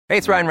Hey,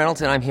 it's Ryan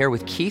Reynolds, and I'm here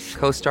with Keith,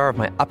 co-star of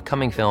my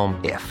upcoming film,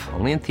 If,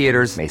 only in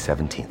theaters May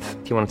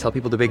 17th. Do you want to tell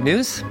people the big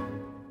news?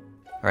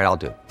 All right, I'll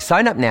do it.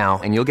 Sign up now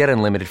and you'll get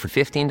unlimited for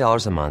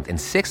 $15 a month and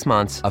 6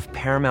 months of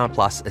Paramount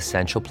Plus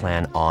Essential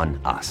Plan on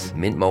us.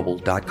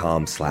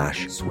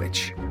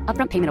 MintMobile.com/switch.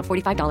 Upfront payment of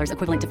 $45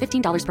 equivalent to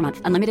 $15 per month.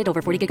 Unlimited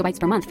over 40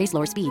 gigabytes per month. Face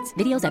lower speeds.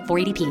 Videos at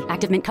 480p.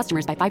 Active Mint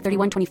customers by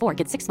 531.24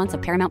 get 6 months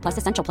of Paramount Plus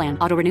Essential Plan.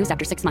 Auto renews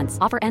after 6 months.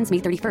 Offer ends May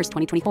 31st,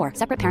 2024.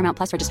 Separate Paramount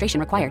Plus registration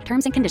required.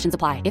 Terms and conditions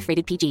apply if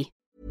rated PG.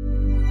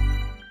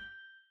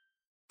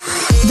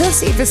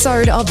 This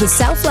episode of the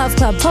Self Love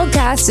Club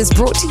podcast is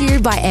brought to you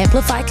by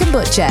Amplify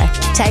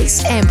Kombucha.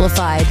 Taste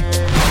amplified.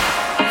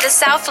 The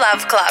Self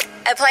Love Club,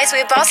 a place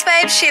where boss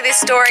babes share their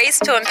stories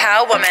to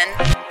empower women.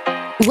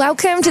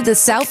 Welcome to the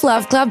Self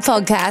Love Club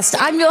podcast.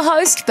 I'm your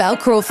host, Belle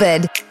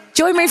Crawford.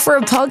 Join me for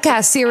a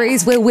podcast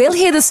series where we'll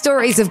hear the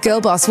stories of girl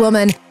boss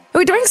women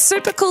who are doing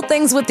super cool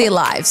things with their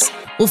lives.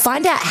 We'll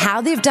find out how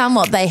they've done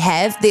what they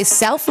have, their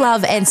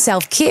self-love and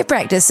self-care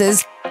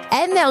practices,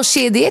 and they'll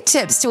share their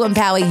tips to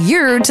empower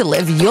you to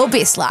live your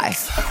best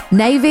life.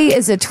 Navvy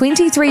is a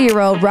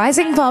 23-year-old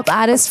rising pop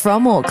artist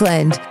from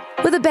Auckland.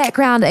 With a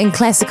background in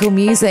classical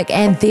music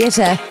and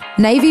theatre,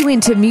 Navvy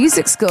went to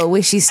music school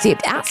where she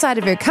stepped outside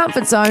of her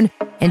comfort zone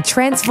and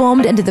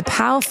transformed into the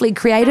powerfully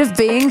creative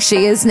being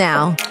she is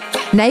now.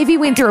 Navvy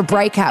went through a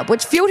breakup,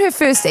 which fueled her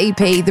first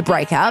EP, The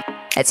Breakup.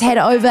 It's had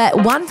over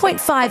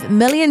 1.5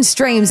 million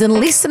streams in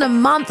less than a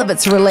month of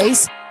its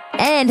release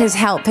and has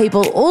helped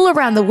people all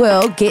around the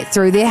world get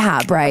through their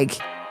heartbreak.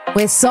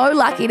 We're so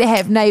lucky to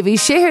have Navvy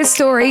share her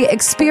story,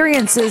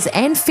 experiences,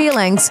 and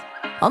feelings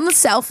on the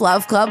Self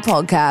Love Club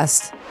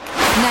podcast.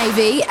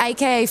 Navvy,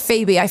 aka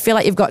Phoebe, I feel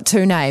like you've got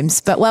two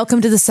names, but welcome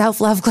to the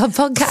Self Love Club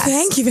podcast.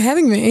 Thank you for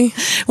having me.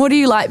 What do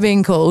you like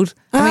being called?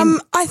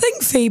 I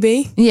think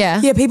Phoebe. Yeah.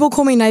 Yeah, people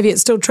call me Navvy. It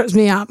still trips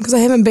me up because I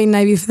haven't been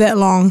Navy for that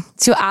long.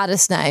 It's your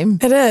artist name.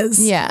 It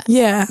is. Yeah.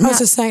 Yeah. I was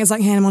just saying it's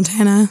like Hannah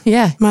Montana.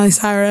 Yeah. Miley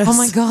Cyrus. Oh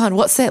my God,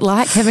 what's that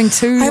like having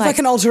two? I have like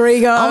an alter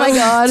ego. Oh my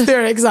God. It's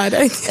very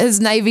exciting.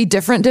 Is Navy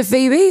different to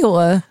Phoebe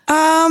or?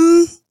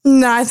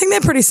 No, I think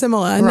they're pretty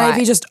similar. Right.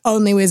 Navy just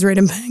only wears red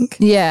and pink.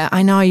 Yeah,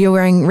 I know you're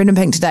wearing red and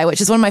pink today,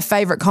 which is one of my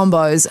favorite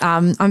combos.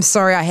 I'm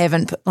sorry I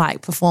haven't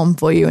performed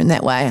for you in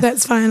that way.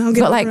 That's fine. I'll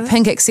get got over it.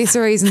 pink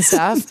accessories and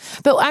stuff.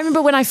 But I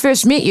remember when I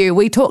first met you,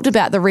 we talked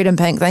about the red and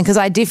pink thing because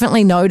I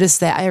definitely noticed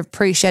that. I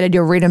appreciated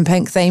your red and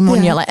pink theme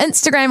on your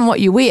Instagram and what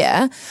you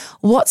wear.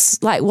 What's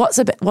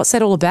that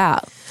all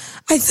about?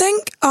 I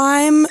think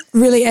I'm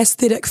really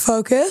aesthetic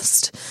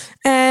focused,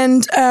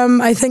 and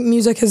I think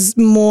music is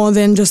more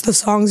than just the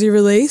songs you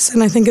release,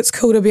 and I think it's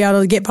cool to be able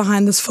to get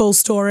behind this full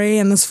story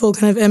and this full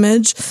kind of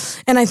image.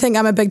 And I think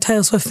I'm a big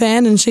Taylor Swift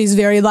fan, and she's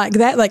very like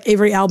that. Like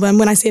every album,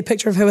 when I see a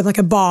picture of her with like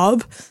a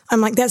bob, I'm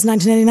like, that's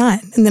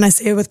 1989. And then I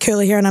see her with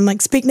curly hair and I'm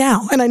like, speak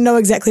now. And I know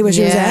exactly where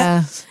she was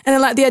at. And I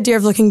like the idea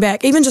of looking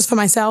back, even just for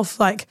myself,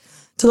 like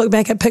to look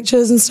back at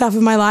pictures and stuff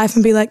of my life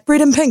and be like,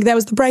 red and pink, that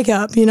was the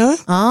breakup, you know?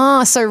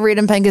 Oh, so red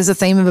and pink is the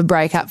theme of a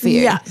breakup for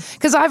you. Yeah.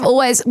 Because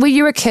were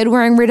you a kid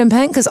wearing red and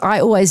pink? Because I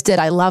always did.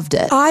 I loved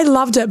it. I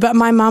loved it, but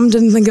my mum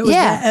didn't think it was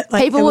that.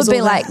 People would be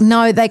like,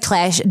 no, they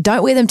clash.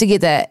 Don't wear them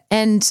together.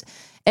 And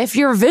if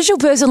you're a visual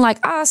person like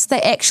us,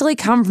 they actually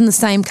come from the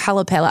same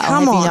colour palette,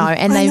 I'll have you know.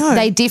 And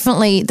they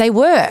definitely, they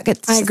work.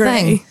 It's I agree. The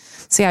thing.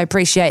 See, I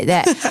appreciate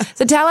that.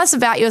 So tell us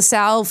about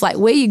yourself, like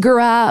where you grew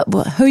up,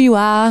 who you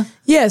are.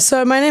 Yeah,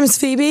 so my name is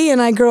Phoebe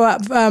and I grew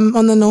up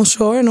on the North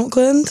Shore in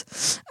Auckland.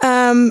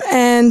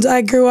 And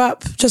I grew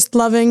up just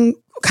loving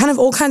kind of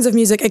all kinds of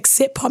music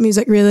except pop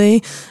music,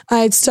 really.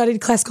 I studied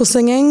classical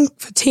singing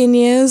for 10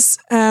 years.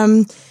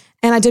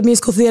 And I did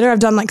musical theatre. I've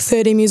done like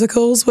 30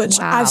 musicals, which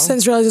I've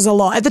since realised is a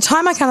lot. At the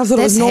time, I kind of thought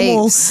it was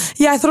normal. Heaps.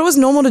 Yeah, I thought it was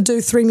normal to do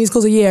 3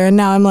 musicals a year. And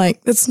now I'm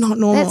like, it's not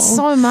normal. That's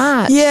so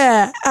much.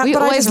 Yeah. Were you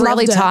but always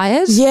really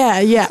tired? Yeah.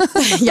 Yeah,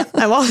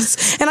 I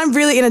was. And I'm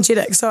really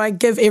energetic. So I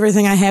give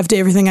everything I have to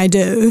everything I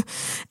do.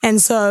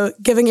 And so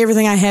giving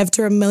everything I have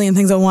to a million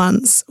things at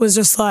once was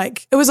just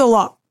like, it was a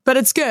lot. But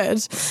it's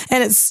good.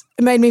 And it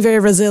made me very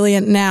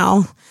resilient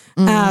now.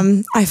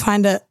 I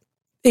find it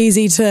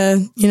easy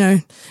to,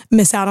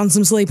 miss out on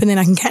some sleep and then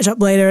I can catch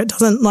up later. It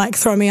doesn't like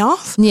throw me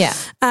off. Yeah.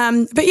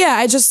 But yeah,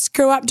 I just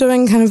grew up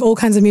doing kind of all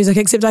kinds of music,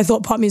 except I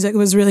thought pop music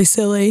was really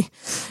silly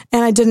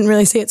and I didn't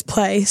really see its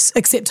place,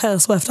 except Taylor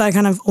Swift. I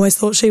kind of always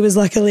thought she was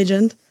like a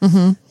legend.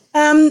 Mm-hmm.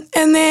 And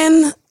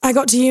then I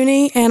got to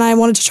uni and I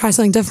wanted to try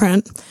something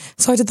different.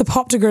 So I did the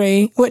pop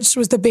degree, which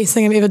was the best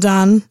thing I've ever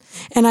done.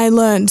 And I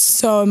learned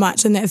so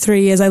much in that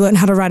 3 years. I learned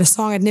how to write a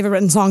song. I'd never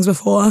written songs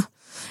before.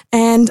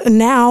 And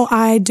now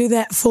I do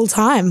that full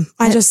time.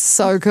 That's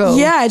so cool.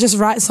 Yeah, I just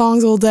write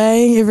songs all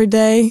day, every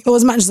day, or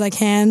as much as I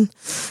can.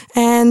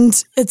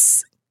 And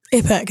it's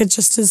epic. It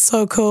just is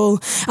so cool.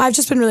 I've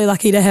just been really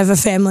lucky to have a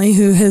family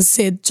who has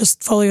said,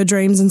 just follow your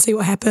dreams and see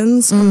what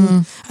happens.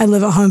 I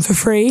live at home for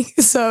free,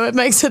 so it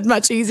makes it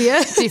much easier.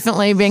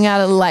 Definitely being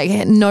able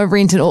to no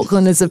rent in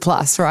Auckland is a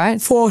plus,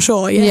 right? For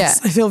sure, yes.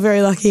 Yeah. I feel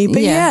very lucky.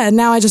 But yeah,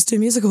 now I just do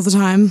music all the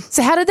time.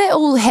 So how did that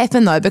all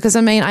happen though? Because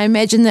I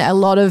imagine that a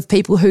lot of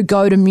people who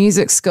go to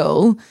music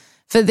school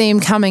for them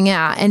coming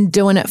out and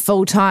doing it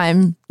full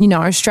time, you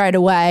know, straight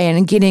away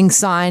and getting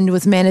signed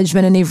with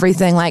management and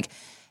everything. Like,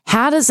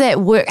 how does that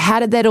work?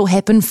 How did that all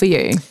happen for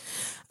you?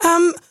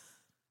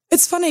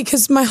 It's funny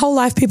because my whole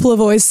life people have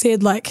always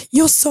said like,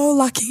 you're so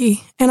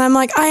lucky. And I'm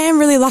like, I am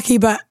really lucky,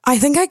 but I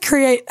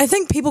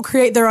think people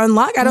create their own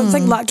luck. I don't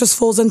think luck just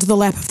falls into the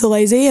lap of the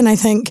lazy. And I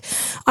think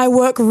I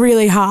work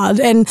really hard.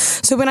 And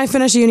so when I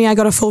finished uni, I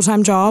got a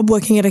full-time job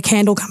working at a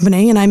candle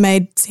company and I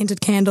made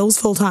scented candles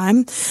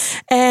full-time.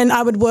 And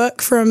I would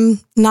work from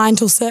 9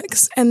 till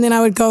 6 and then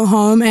I would go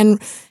home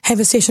and have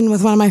a session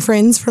with one of my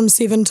friends from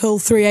 7 till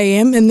 3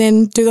 a.m. and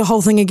then do the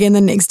whole thing again the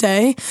next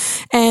day.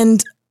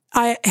 And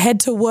I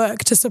had to work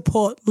to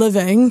support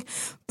living,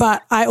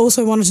 but I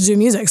also wanted to do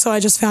music. So I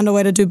just found a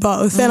way to do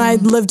both. And I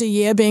lived a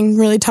year being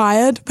really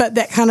tired, but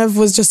that kind of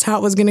was just how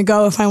it was going to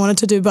go if I wanted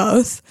to do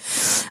both.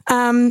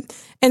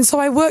 And so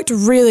I worked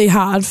really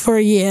hard for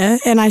a year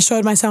and I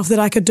showed myself that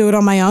I could do it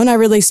on my own. I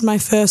released my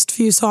first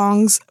few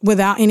songs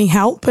without any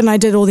help and I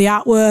did all the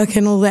artwork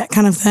and all that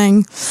kind of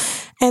thing.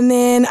 And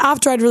then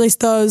after I'd released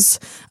those,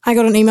 I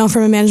got an email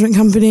from a management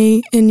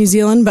company in New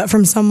Zealand, but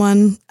from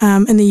someone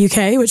in the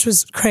UK, which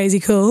was crazy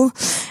cool.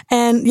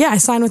 And yeah, I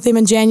signed with them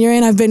in January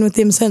and I've been with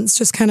them since,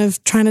 just kind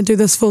of trying to do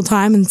this full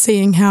time and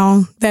seeing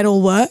how that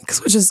all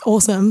works, which is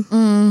awesome.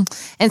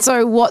 And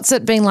so what's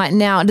it been like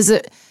now? Does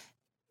it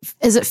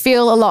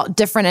feel a lot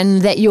different in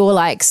that you're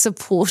like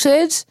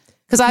supported?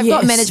 Because I've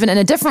got management in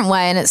a different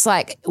way and it's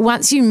like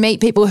once you meet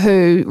people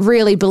who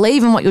really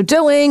believe in what you're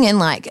doing and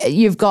like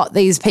you've got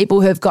these people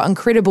who have got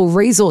incredible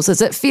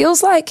resources, it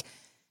feels like,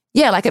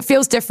 like it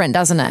feels different,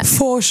 doesn't it?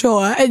 For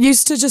sure. It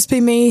used to just be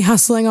me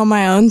hustling on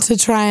my own to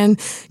try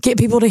and get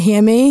people to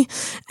hear me.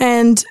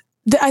 And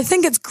I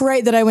think it's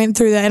great that I went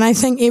through that. And I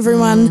think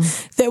everyone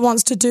that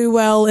wants to do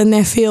well in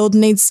their field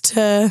needs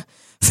to,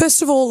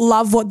 first of all,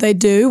 love what they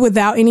do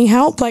without any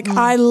help. Like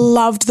I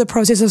loved the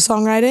process of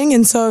songwriting.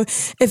 And so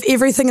if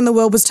everything in the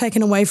world was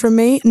taken away from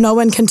me, no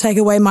one can take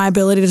away my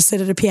ability to sit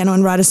at a piano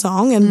and write a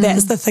song. And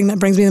that's the thing that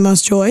brings me the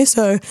most joy.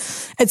 So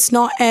it's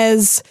not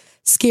as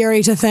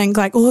scary to think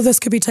like all of this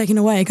could be taken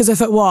away. Because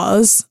if it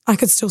was, I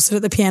could still sit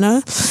at the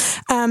piano.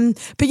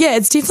 But yeah,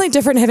 it's definitely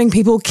different having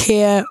people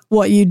care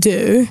what you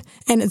do.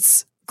 And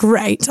it's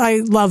great. I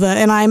love it.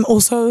 And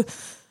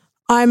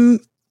I'm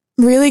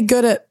really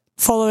good at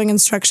following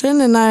instruction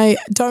and I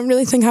don't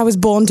really think I was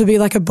born to be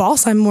like a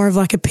boss. I'm more of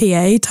like a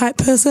PA type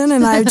person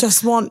and I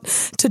just want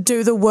to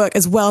do the work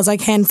as well as I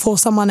can for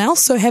someone else.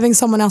 So having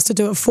someone else to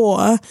do it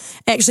for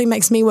actually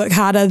makes me work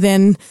harder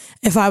than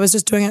if I was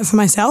just doing it for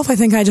myself. I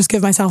think I just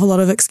give myself a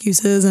lot of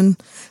excuses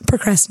and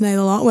procrastinate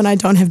a lot when I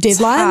don't have deadlines. It's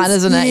hard,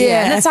 isn't it?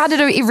 Yeah. And it's hard to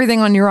do everything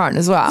on your own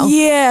as well.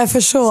 Yeah,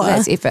 for sure. So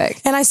that's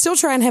epic. And I still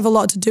try and have a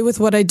lot to do with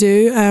what I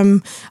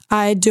do.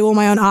 I do all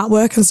my own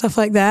artwork and stuff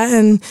like that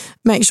and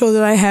make sure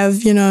that I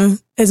have, you know,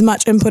 as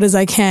much input as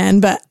I can,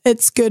 but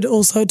it's good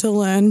also to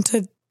learn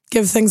to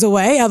give things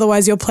away.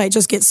 Otherwise your plate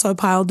just gets so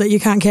piled that you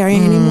can't carry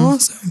it anymore.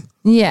 So.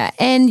 Yeah.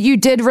 And you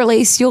did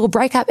release your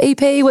breakup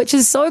EP, which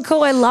is so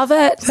cool. I love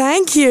it.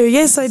 Thank you.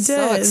 Yes, I did.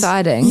 So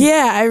exciting.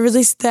 Yeah. I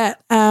released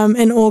that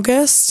in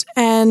August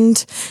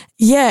and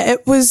yeah,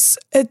 it was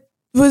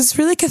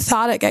really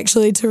cathartic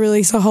actually to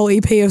release a whole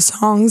EP of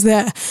songs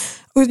that,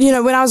 you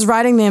know, when I was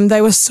writing them,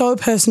 they were so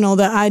personal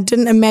that I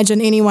didn't imagine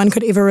anyone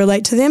could ever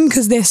relate to them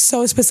because they're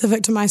so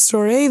specific to my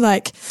story.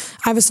 Like,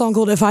 I have a song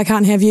called If I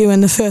Can't Have You,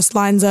 and the first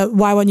lines are,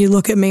 why won't you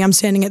look at me? I'm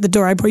standing at the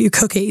door, I brought you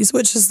cookies,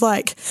 which is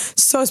like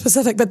so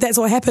specific. But that's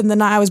what happened the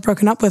night I was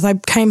broken up with. I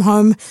came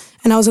home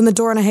and I was in the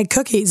door and I had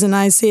cookies and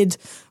I said,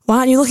 why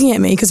aren't you looking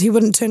at me? Because he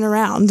wouldn't turn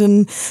around.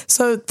 And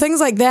so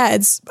things like that,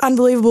 it's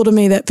unbelievable to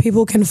me that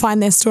people can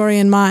find their story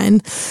in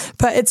mine.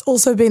 But it's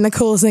also been the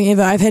coolest thing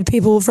ever. I've had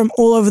people from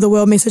all over the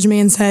world message me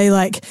and say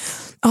like,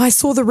 oh, I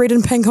saw the red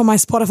and pink on my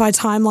Spotify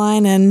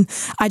timeline and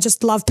I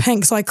just love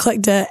pink. So I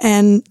clicked it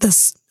and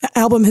this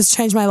album has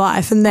changed my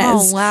life. And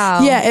that's,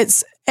 yeah,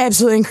 it's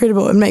absolutely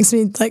incredible. It makes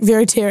me like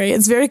very teary.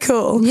 It's very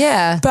cool.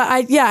 Yeah. But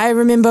I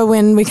remember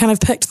when we kind of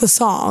picked the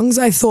songs,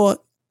 I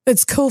thought,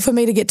 it's cool for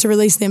me to get to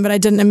release them, but I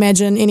didn't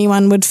imagine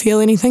anyone would feel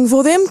anything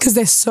for them because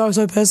they're so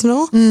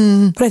personal.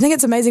 But I think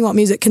it's amazing what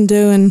music can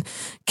do and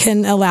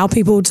can allow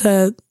people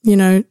to, you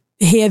know,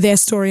 hear their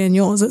story and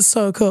yours. It's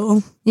so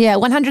cool. Yeah,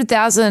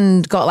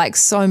 100,000 got like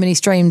so many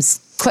streams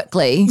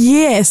quickly.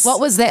 Yes.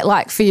 What was that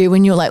like for you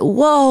when you're like,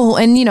 whoa?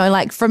 And, you know,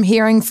 like from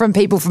hearing from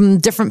people from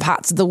different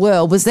parts of the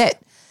world, was that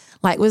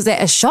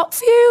a shock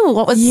for you?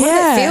 What did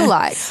it feel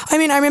like? I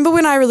mean, I remember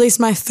when I released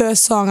my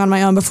first song on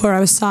my own before I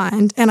was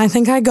signed, and I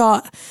think I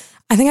got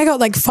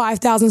like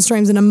 5,000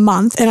 streams in a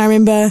month. And I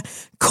remember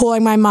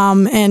calling my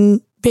mum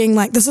and being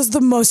like, this is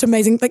the most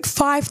amazing, like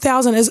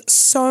 5,000 is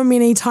so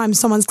many times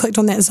someone's clicked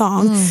on that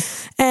song.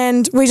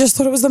 And we just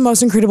thought it was the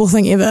most incredible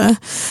thing ever.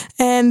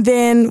 And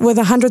then with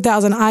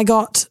 100,000, I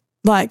got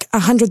like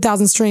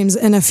 100,000 streams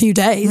in a few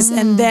days.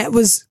 And that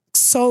was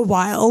so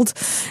wild.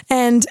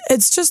 And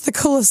it's just the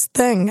coolest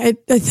thing. I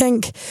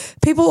think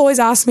people always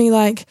ask me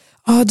like,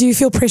 oh, do you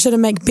feel pressure to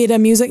make better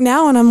music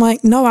now? And I'm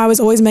like, no, I was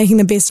always making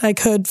the best I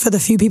could for the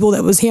few people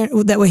that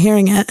were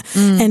hearing it.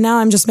 And now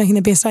I'm just making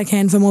the best I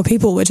can for more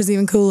people, which is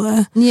even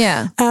cooler.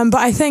 Yeah. But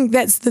I think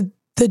that's the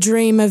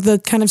dream of the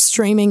kind of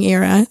streaming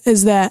era,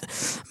 is that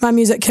my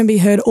music can be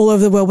heard all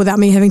over the world without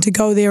me having to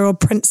go there or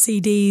print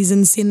CDs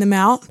and send them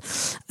out.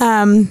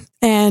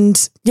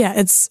 And yeah,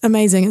 it's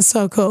amazing. It's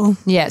so cool.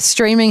 Yeah,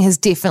 streaming has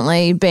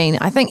definitely been,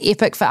 I think,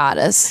 epic for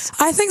artists.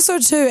 I think so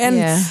too.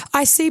 And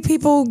I see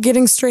people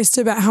getting stressed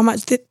about how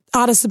much the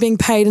artists are being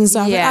paid and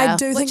stuff. Yeah, I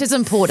do think, which is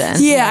important.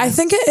 Yeah, I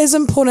think it is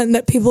important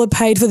that people are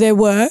paid for their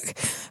work.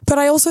 But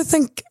I also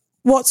think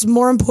what's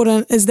more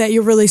important is that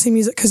you're releasing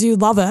music because you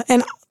love it.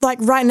 And like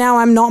right now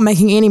I'm not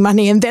making any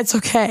money, and that's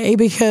okay,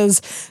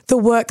 because the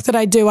work that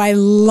I do I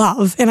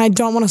love, and I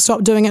don't want to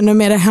stop doing it no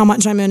matter how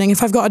much I'm earning.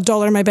 If I've got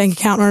 $1 in my bank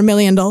account or $1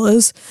 million,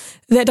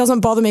 that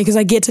doesn't bother me because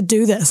I get to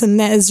do this, and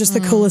that is just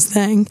the coolest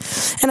thing.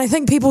 And I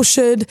think people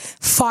should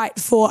fight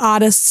for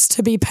artists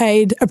to be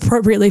paid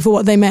appropriately for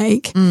what they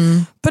make.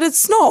 But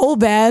it's not all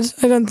bad,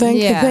 I don't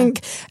think. I think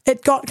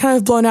it got kind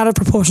of blown out of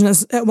proportion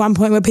at one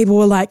point, where people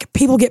were like,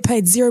 people get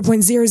paid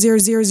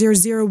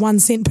 0.0000001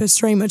 cent per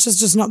stream, which is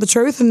just not the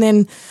truth. And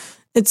then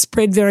it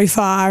spread very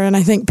far, and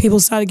I think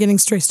people started getting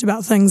stressed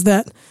about things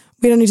that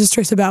we don't need to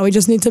stress about. We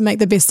just need to make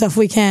the best stuff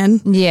we can.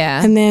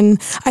 Yeah. And then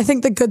I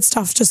think the good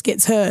stuff just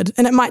gets heard.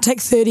 And it might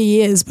take 30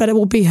 years, but it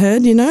will be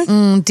heard, you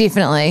know?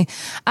 Definitely.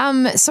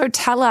 So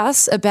tell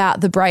us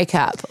about the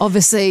breakup.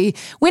 Obviously,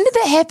 when did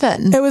that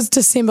happen? It was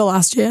December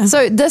last year.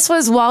 So this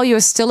was while you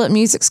were still at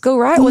music school,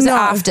 right? Or was it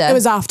after? It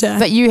was after.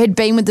 But you had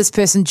been with this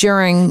person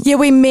during... Yeah,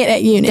 we met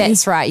at uni.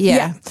 That's right,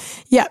 yeah.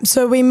 Yeah,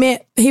 so we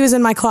met, he was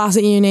in my class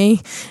at uni,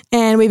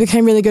 and we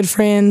became really good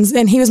friends.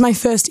 And he was my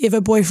first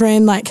ever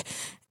boyfriend. Like,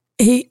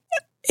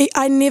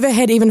 I never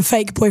had even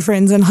fake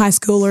boyfriends in high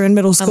school or in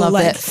middle school. I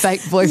love that,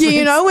 fake boyfriend.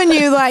 You know, when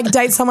you like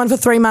date someone for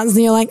 3 months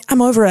and you're like,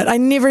 I'm over it. I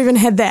never even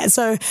had that.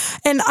 So,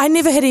 and I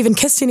never had even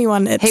kissed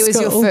anyone at school. He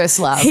was your first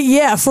love.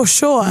 Yeah, for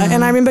sure.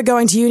 And I remember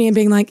going to uni and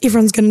being like,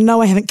 everyone's going to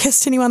know I haven't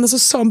kissed anyone. This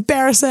was so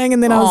embarrassing.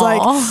 And then I was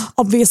like,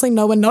 obviously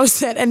no one knows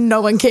that and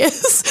no one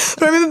cares.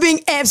 But I remember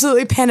being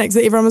absolutely panicked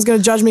that everyone was going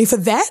to judge me for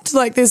that.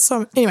 Like there's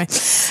some, anyway.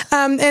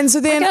 And so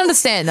then. I can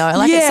understand though.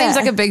 Like it seems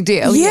like a big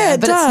deal. Yeah,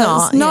 but does. It's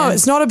not. No,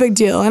 it's not a big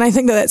deal. And I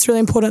think that that's really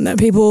important that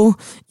people,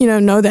 you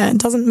know that. It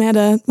doesn't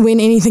matter when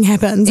anything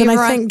happens. And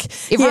I think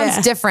everyone's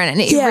different,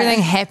 and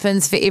everything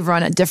happens for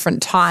everyone at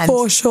different times.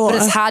 For sure.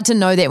 But it's hard to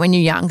know that when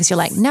you're young, because you're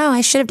like, no,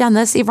 I should have done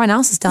this. Everyone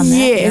else has done that.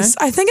 Yes.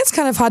 You know? I think it's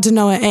kind of hard to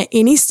know it at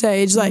any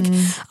stage. Like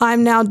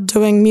I'm now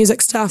doing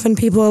music stuff and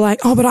people are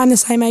like, oh, but I'm the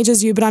same age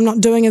as you, but I'm not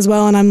doing as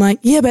well. And I'm like,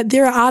 yeah, but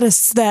there are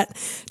artists that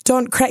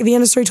don't crack the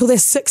industry till they're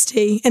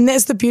 60. And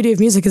that's the beauty of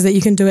music, is that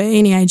you can do it at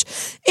any age.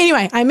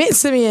 Anyway, I met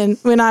Simeon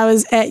when I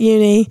was at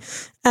uni.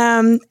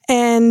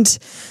 And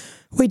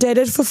we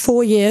dated for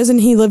 4 years, and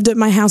he lived at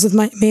my house with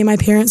me and my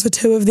parents, were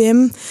two of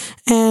them.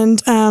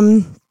 And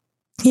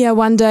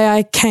one day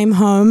I came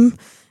home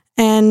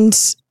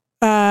and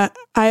I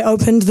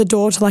opened the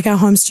door to like our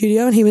home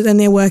studio, and he was in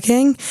there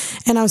working,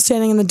 and I was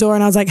standing in the door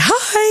and I was like,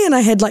 hi. And I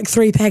had like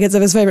 3 packets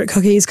of his favorite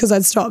cookies because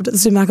I'd stopped at the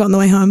supermarket on the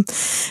way home,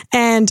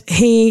 and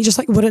he just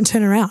like wouldn't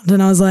turn around.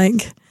 And I was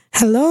like,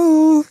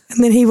 hello.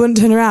 And then he wouldn't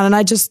turn around, and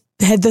I just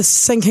had this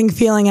sinking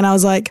feeling, and I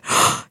was like,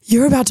 oh,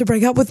 you're about to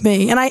break up with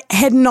me. And I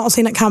had not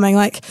seen it coming.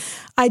 Like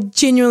I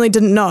genuinely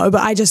didn't know,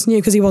 but I just knew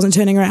because he wasn't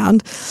turning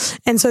around.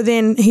 And so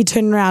then he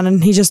turned around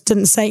and he just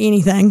didn't say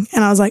anything.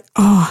 And I was like,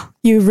 oh,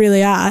 you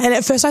really are. And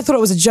at first I thought it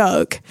was a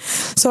joke.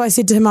 So I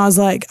said to him, I was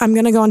like, I'm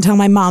going to go and tell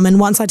my mum. And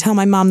once I tell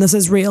my mum, this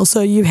is real.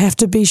 So you have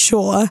to be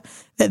sure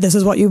that this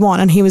is what you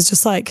want. And he was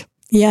just like,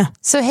 yeah.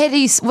 So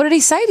what did he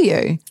say to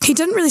you? He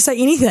didn't really say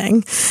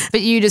anything.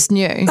 But you just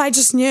knew. I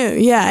just knew.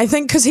 Yeah. I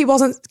think because he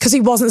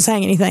wasn't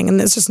saying anything, and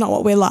that's just not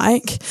what we're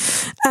like.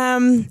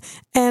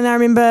 And I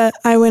remember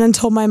I went and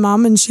told my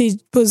mum, and she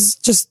was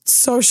just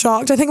so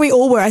shocked. I think we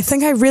all were. I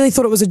think I really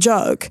thought it was a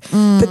joke.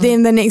 But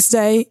then the next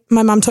day,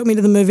 my mum took me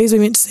to the movies. We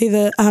went to see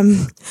the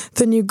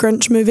new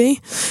Grinch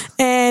movie,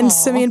 and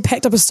Simeon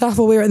packed up his stuff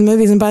while we were at the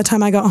movies. And by the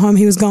time I got home,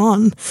 he was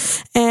gone.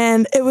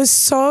 And it was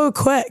so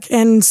quick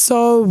and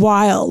so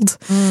wild.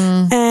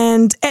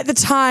 And at the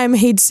time,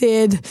 he'd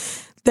said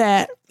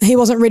that he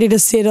wasn't ready to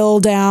settle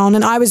down,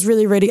 and I was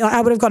really ready. I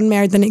would have gotten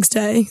married the next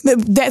day.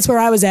 That's where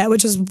I was at,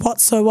 which is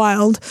what's so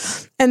wild.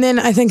 And then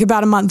I think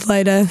about a month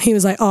later, he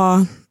was like,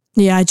 oh,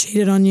 yeah, I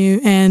cheated on you,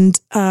 and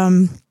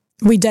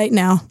we date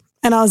now.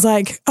 And I was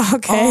like,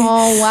 okay.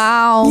 Oh,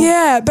 wow.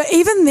 Yeah. But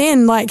even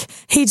then, like,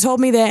 he told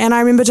me that, and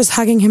I remember just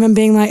hugging him and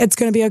being like, it's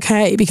going to be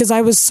okay, because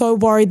I was so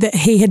worried that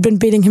he had been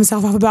beating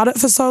himself up about it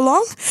for so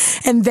long.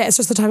 And that's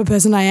just the type of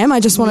person I am. I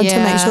just wanted to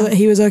make sure that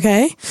he was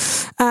okay.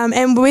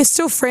 And we're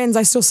still friends.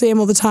 I still see him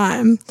all the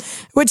time,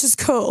 which is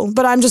cool.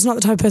 But I'm just not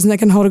the type of person that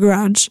can hold a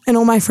grudge. And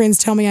all my friends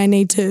tell me I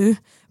need to,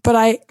 but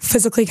I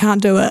physically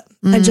can't do it.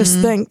 I just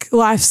think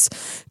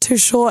life's too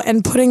short,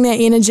 and putting that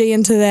energy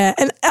into that,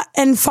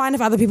 and fine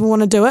if other people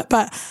want to do it,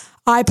 but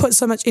I put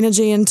so much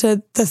energy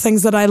into the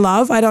things that I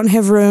love. I don't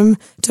have room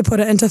to put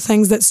it into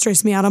things that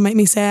stress me out or make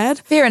me sad.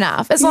 Fair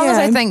enough. As long as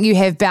I think you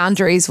have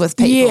boundaries with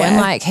people and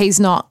like he's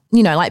not,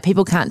 you know, like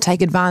people can't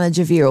take advantage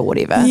of you or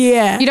whatever.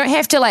 Yeah. You don't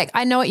have to like,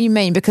 I know what you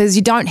mean, because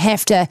you don't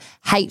have to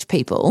hate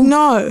people.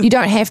 No. You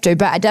don't have to,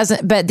 but it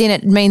doesn't, but then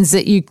it means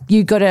that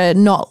you got to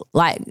not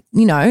like,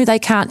 you know, they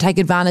can't take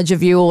advantage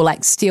of you or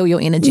like steal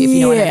your energy, if you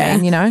know what I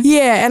mean, you know?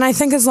 Yeah. And I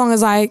think as long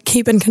as I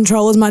keep in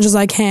control as much as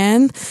I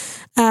can,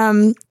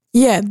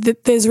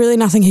 there's really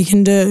nothing he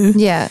can do.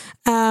 Yeah.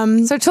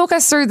 So talk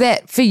us through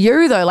that for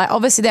you though. Like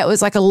obviously that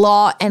was like a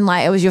lot and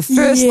like it was your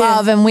first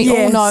love and we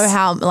all know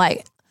how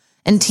like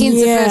intense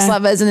the first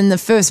love is, and then the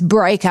first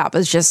breakup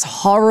is just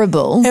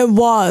horrible. It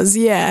was,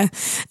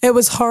 it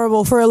was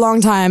horrible for a long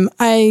time.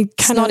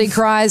 Snotty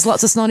cries,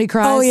 lots of snotty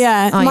cries. Oh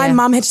yeah, my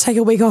mum had to take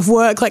a week off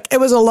work. Like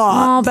it was a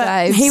lot, but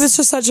babes. he was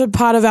just such a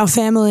part of our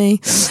family.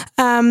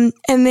 And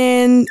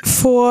then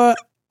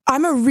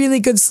I'm a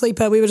really good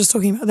sleeper. We were just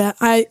talking about that.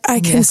 I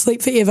can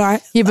sleep forever.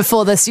 Yeah,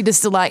 before this, you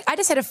just like, I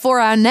just had a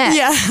 4-hour nap.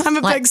 Yeah, I'm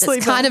a like, big sleeper.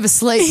 It's kind of a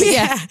sleep,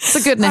 but it's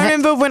a good nap. I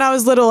remember when I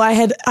was little,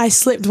 I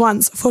slept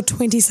once for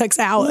 26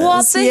 hours.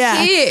 What the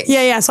heck?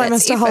 Yeah. So I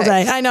missed a whole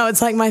day. I know,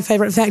 it's like my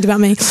favorite fact about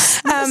me.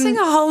 Missing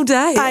a whole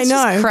day. I know.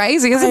 Just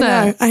crazy, isn't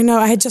it? I know.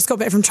 I had just got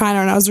back from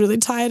China and I was really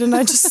tired and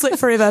I just slept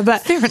forever.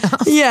 But fair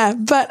enough. Yeah,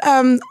 but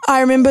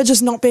I remember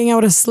just not being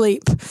able to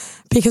sleep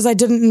because I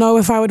didn't know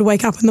if I would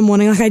wake up in the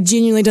morning. Like I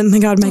genuinely didn't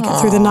think I would make it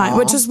through the night,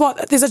 which is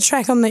there's a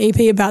track on the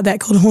EP about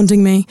that called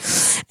Haunting Me.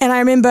 And I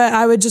remember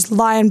I would just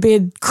lie in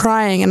bed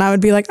crying and I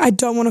would be like, I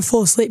don't want to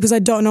fall asleep because I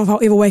don't know if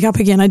I'll ever wake up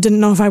again. I didn't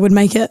know if I would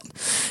make it.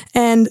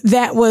 And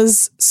that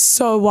was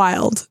so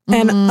wild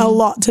and a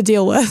lot to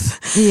deal with.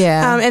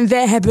 Yeah. And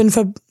that happened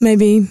for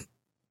maybe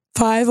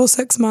 5 or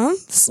 6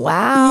 months.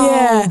 Wow.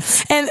 Yeah.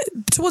 And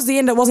towards the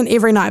end, it wasn't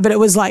every night, but it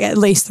was like at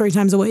least 3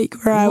 times a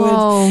week where I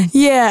would,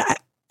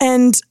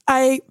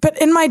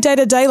 but in my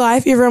day-to-day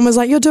life, everyone was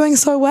like, you're doing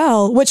so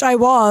well, which I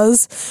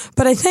was.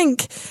 But I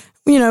think,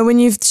 you know, when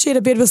you've shared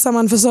a bed with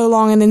someone for so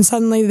long and then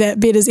suddenly that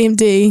bed is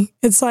empty,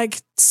 it's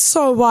like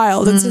so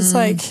wild. It's just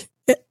like,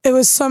 it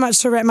was so much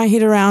to wrap my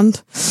head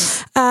around.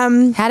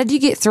 How did you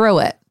get through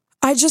it?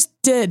 I just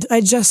did.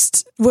 I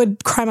just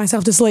would cry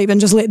myself to sleep and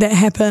just let that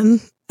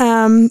happen.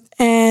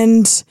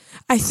 And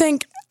I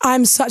think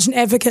I'm such an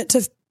advocate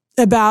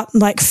about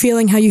like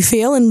feeling how you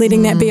feel and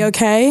letting that be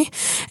okay.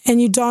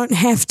 And you don't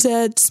have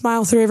to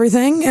smile through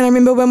everything. And I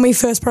remember when we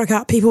first broke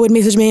up, people would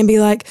message me and be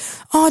like,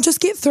 oh,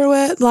 just get through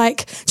it.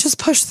 Like just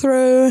push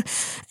through.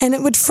 And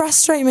it would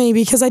frustrate me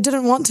because I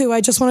didn't want to. I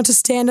just wanted to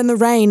stand in the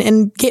rain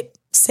and get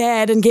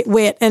sad and get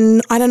wet,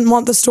 and I didn't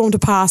want the storm to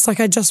pass. Like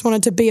I just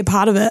wanted to be a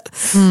part of it.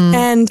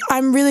 And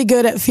I'm really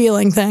good at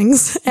feeling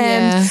things,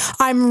 and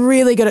I'm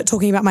really good at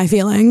talking about my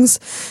feelings.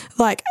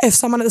 Like if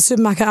someone at the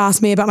supermarket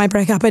asked me about my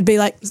breakup, I'd be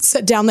like,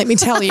 sit down, let me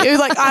tell you.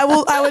 Like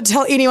I would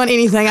tell anyone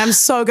anything. I'm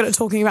so good at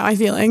talking about my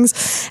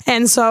feelings.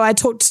 And so I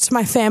talked to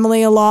my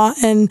family a lot,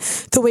 and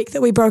the week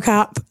that we broke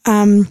up,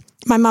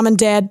 my mum and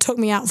dad took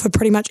me out for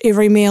pretty much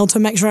every meal to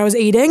make sure I was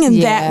eating.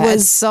 And that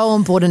was so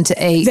important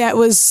to eat. That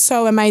was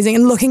so amazing.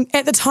 And looking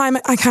at the time,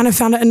 I kind of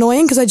found it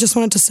annoying because I just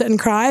wanted to sit and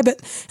cry.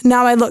 But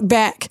now I look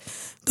back,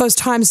 those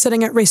times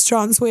sitting at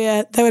restaurants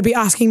where they would be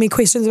asking me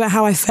questions about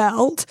how I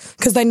felt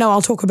because they know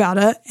I'll talk about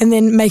it, and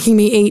then making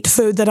me eat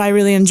food that I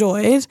really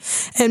enjoyed.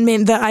 It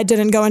meant that I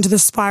didn't go into the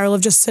spiral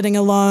of just sitting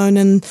alone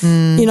and,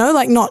 you know,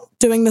 like not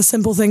doing the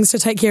simple things to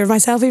take care of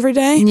myself every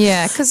day.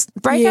 Yeah, because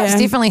breakups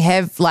definitely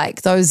have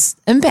like those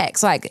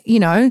impacts. Like, you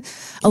know,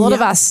 a lot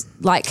of us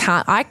like you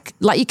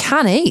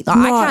can't eat. Like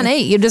I can't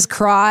eat. You just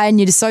cry and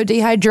you're just so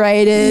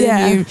dehydrated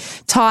and you're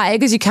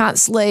tired because you can't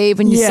sleep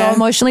and you're so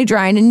emotionally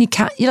drained and you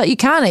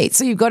can't eat.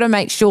 So you've got to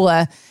make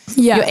sure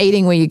you're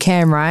eating where you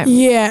can, right?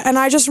 Yeah, and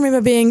I just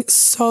remember being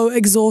so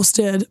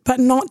exhausted but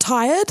not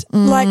tired.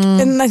 Like,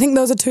 and I think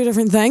those are two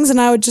different things.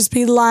 And I would just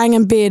be lying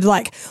in bed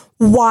like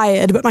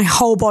wired, but my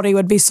whole body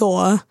would be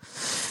sore.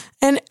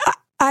 And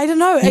I don't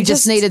know. You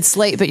just needed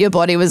sleep, but your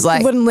body was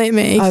like wouldn't let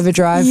me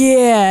overdrive.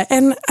 Yeah,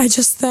 and I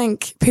just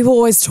think people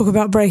always talk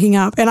about breaking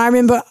up, and I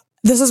remember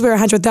this is where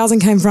 100,000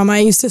 came from. I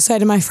used to say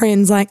to my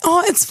friends like,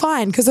 oh, it's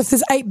fine because if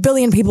there's 8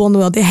 billion people in the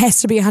world, there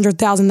has to be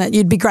 100,000 that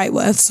you'd be great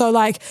with. So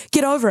like,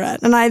 get over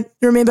it. And I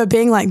remember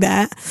being like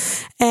that.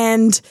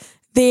 And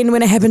then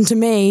when it happened to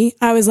me,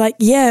 I was like,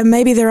 yeah,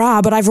 maybe there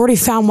are, but I've already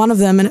found one of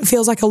them and it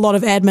feels like a lot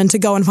of admin to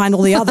go and find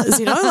all the others,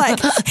 you know? Like,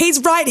 he's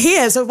right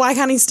here, so why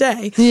can't he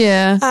stay?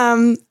 Yeah.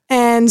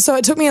 And so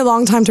it took me a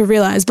long time to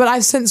realize, but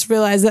I've since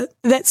realized that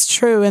that's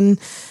true. And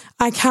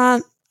I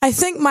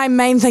think my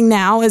main thing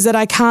now is that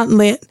I can't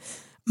let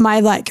my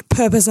like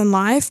purpose in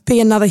life be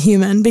another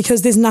human,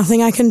 because there's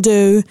nothing I can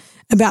do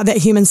about that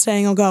human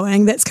staying or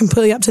going. That's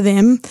completely up to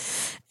them.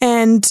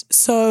 And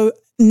so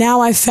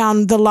now I've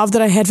found the love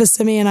that I had for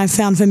Simi and I've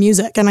found for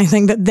music. And I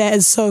think that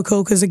is so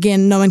cool because,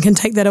 again, no one can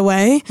take that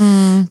away.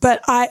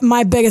 But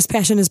my biggest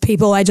passion is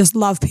people. I just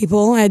love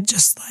people.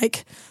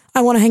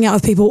 I want to hang out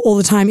with people all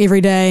the time,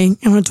 every day.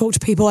 I want to talk to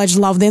people. I just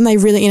love them. They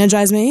really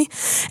energize me.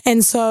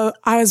 And so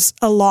I was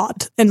a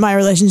lot in my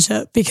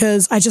relationship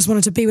because I just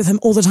wanted to be with him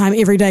all the time,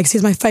 every day, because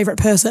he's my favorite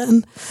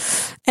person.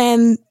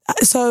 And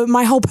so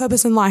my whole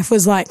purpose in life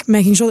was like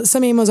making sure that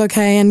Simeon was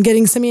okay and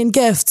getting Simeon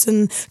gifts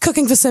and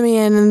cooking for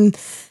Simeon.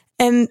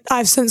 And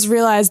I've since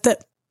realized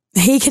that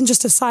he can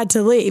just decide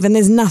to leave and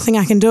there's nothing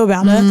I can do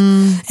about it.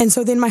 And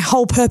so then my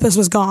whole purpose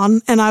was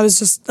gone and I was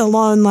just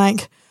alone,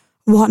 like,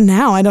 what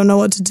now? I don't know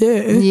what to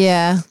do.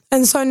 Yeah.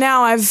 And so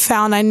now I've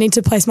found I need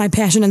to place my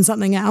passion in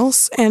something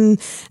else.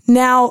 And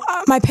now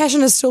my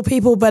passion is still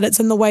people, but it's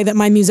in the way that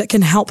my music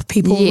can help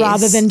people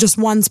rather than just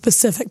one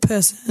specific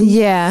person.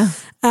 Yeah.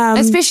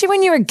 Especially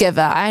when you're a giver,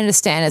 I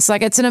understand. It's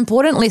like it's an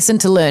important lesson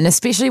to learn,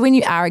 especially when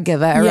you are a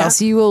giver, or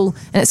else you will,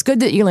 and it's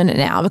good that you learn it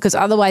now because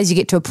otherwise you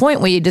get to a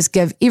point where you just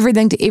give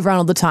everything to everyone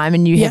all the time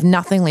and you have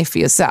nothing left for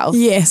yourself.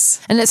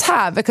 Yes. And it's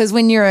hard because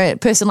when you're a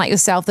person like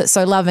yourself that's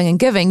so loving and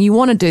giving, you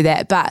want to do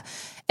that, but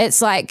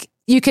it's like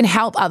you can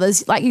help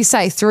others, like you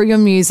say, through your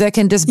music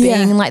and just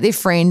being like their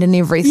friend and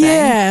everything.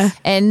 Yeah.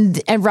 And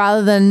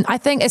rather than, I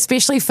think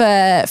especially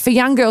for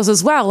young girls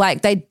as well,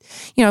 like they,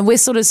 you know, we're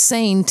sort of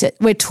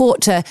we're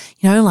taught to,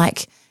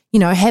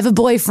 have a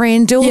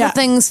boyfriend, do all the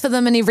things for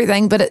them and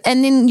everything.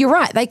 And then you're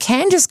right, they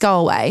can just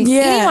go away.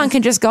 Yeah. Anyone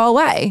can just go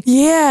away.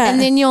 Yeah.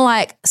 And then you're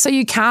like, so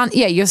you can't,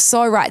 you're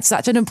so right.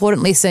 Such an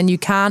important lesson. You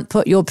can't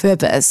put your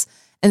purpose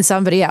in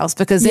somebody else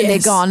because then they're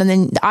gone. And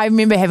then I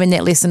remember having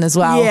that lesson as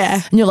well.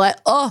 Yeah. And you're like,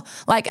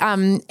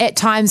 at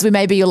times where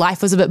maybe your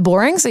life was a bit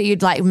boring. So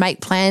you'd like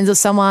make plans with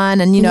someone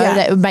and,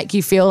 that would make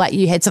you feel like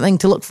you had something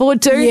to look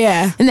forward to.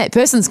 Yeah. And that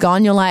person's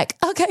gone. You're like,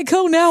 okay,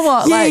 cool. Now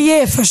what?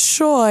 Yeah, for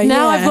sure.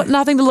 Now I've got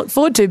nothing to look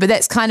forward to, but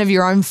that's kind of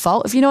your own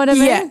fault, if you know what I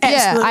mean. Yeah,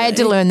 absolutely. Yeah, I had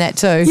to learn that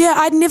too. Yeah,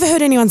 I'd never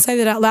heard anyone say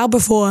that out loud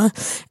before.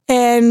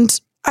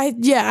 And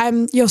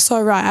you're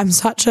so right. I'm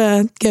such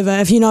a giver.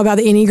 If you know about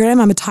the Enneagram,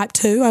 I'm a type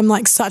 2. I'm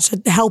like such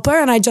a helper.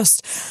 And I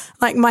just,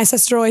 like my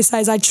sister always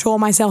says, I chore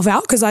myself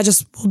out because I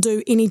just will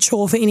do any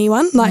chore for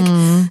anyone. Like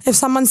if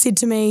someone said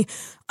to me,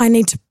 I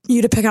need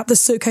you to pick up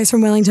this suitcase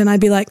from Wellington, I'd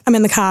be like, I'm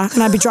in the car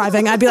and I'd be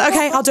driving. I'd be like,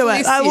 okay, I'll do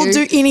it. I will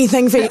do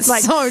anything for you.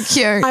 Like, so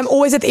cute. I'm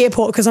always at the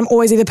airport because I'm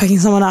always either picking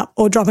someone up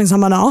or dropping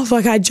someone off.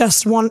 Like I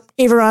just want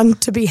everyone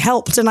to be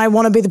helped and I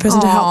want to be the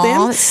person to help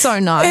them. It's so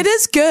nice. It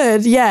is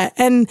good. Yeah.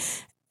 And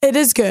it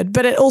is good,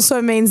 but it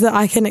also means that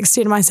I can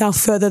extend myself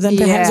further than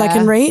perhaps I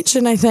can reach.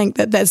 And I think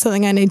that that's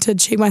something I need to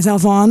check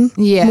myself on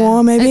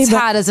more maybe. It's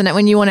hard, isn't it,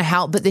 when you want to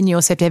help, but then you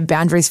also have to have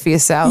boundaries for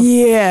yourself.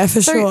 Yeah,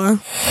 for sure.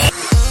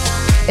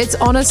 It's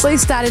honestly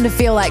starting to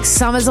feel like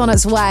summer's on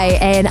its way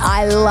and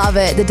I love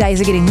it. The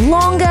days are getting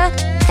longer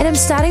and I'm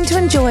starting to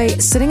enjoy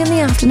sitting in the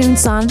afternoon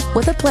sun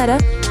with a platter.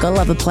 Gotta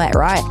love a plat,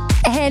 right?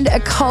 And a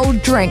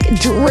cold drink.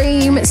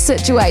 Dream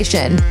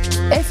situation.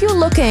 If you're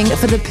looking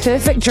for the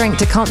perfect drink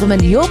to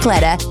complement your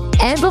platter,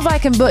 Amplify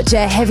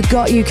Kombucha have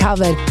got you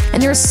covered.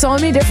 And there are so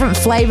many different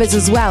flavors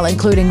as well,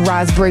 including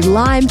raspberry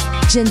lime,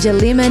 ginger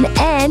lemon,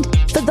 and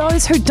for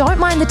those who don't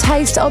mind the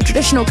taste of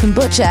traditional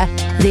kombucha,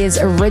 there's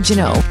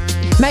original.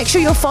 Make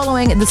sure you're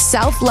following the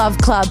Self Love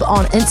Club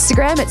on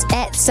Instagram. It's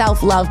at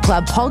Self Love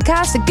Club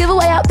Podcast. A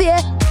giveaway up there.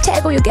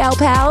 Tag all your gal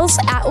pals.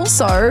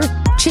 Also,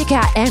 check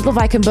out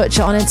Amplify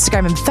Kombucha on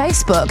Instagram and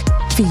Facebook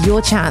for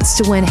your chance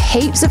to win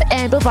heaps of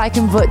Amplify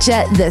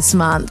Kombucha this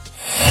month.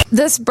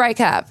 This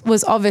breakup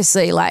was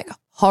obviously like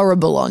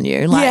horrible on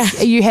you.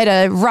 Like you had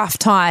a rough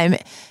time.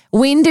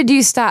 When did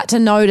you start to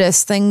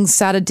notice things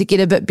started to get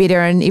a bit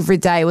better and every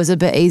day was a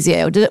bit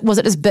easier? Or was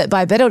it just bit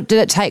by bit or did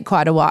it take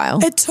quite a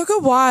while? It took a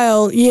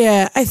while,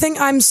 yeah. I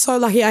think I'm so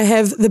lucky I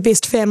have the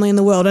best family in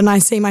the world and I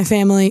see my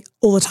family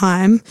all the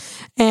time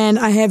and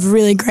I have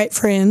really great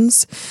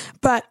friends.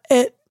 But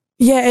it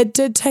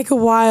did take a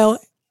while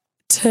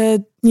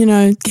to,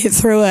 get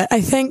through it. I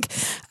think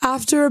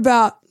after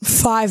about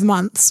 5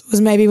 months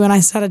was maybe when I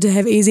started to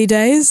have easy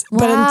days.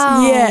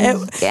 Wow.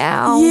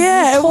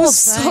 It was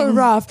so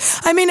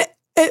rough. I mean,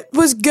 it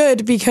was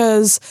good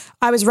because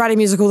I was writing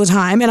music all the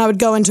time and I would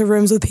go into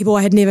rooms with people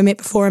I had never met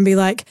before and be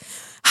like,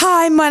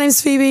 hi, my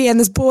name's Phoebe and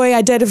this boy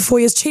I dated for 4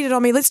 years cheated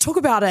on me. Let's talk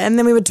about it. And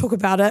then we would talk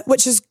about it,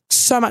 which is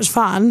so much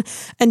fun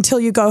until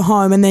you go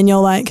home and then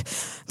you're like,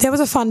 that was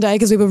a fun day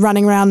because we were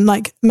running around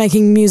like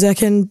making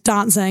music and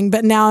dancing,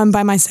 but now I'm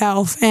by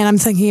myself and I'm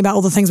thinking about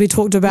all the things we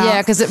talked about.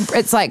 Yeah, because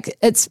it's like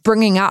it's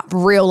bringing up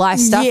real life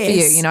stuff for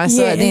you,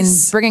 so then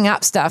bringing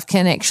up stuff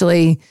can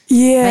actually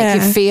make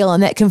you feel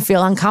and that can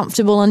feel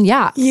uncomfortable and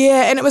Yeah,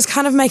 and it was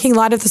kind of making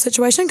light of the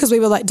situation because we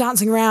were like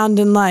dancing around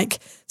and like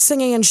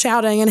singing and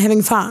shouting and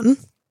having fun.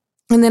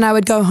 And then I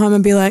would go home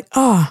and be like,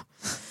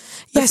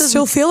 I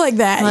still feel like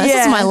that. Well,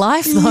 this is my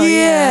life though.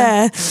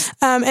 Yeah.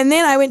 And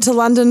then I went to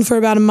London for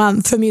about a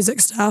month for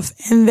music stuff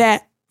and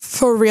that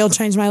for real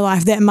changed my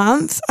life that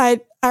month.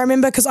 I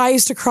remember because I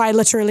used to cry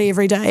literally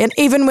every day. And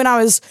even when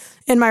I was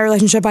in my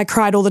relationship, I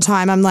cried all the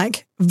time. I'm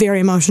like very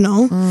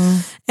emotional.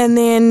 And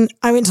then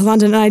I went to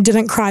London and I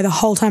didn't cry the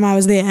whole time I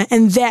was there.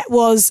 And that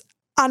was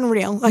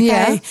unreal. Okay?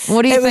 Yeah.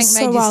 What do you think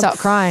made you stop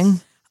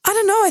crying? I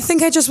don't know. I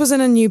think I just was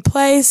in a new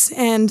place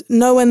and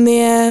no one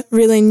there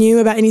really knew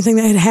about anything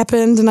that had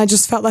happened. And I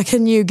just felt like a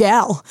new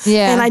gal.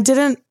 Yeah. And I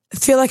didn't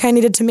feel like I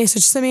needed to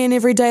message Simeon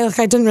every day. Like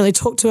I didn't really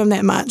talk to him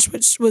that much,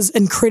 which was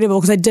incredible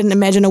because I didn't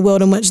imagine a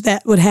world in which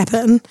that would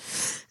happen.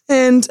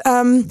 And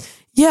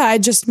I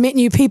just met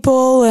new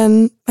people,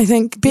 and I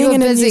think being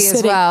in a new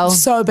city,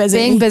 so busy.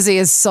 Being busy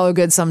is so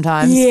good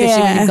sometimes,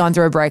 especially when you've gone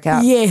through a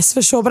breakup. Yes,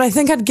 for sure. But I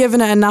think I'd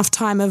given it enough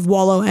time of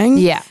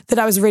wallowing that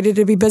I was ready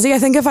to be busy. I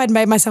think if I'd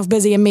made myself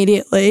busy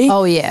immediately,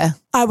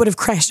 I would have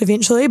crashed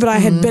eventually, but I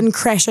had been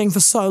crashing for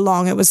so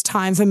long, it was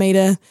time for me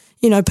to,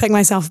 pick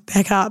myself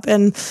back up.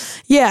 And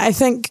I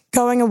think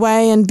going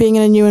away and being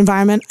in a new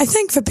environment, I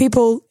think for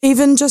people,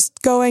 even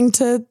just going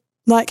to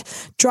like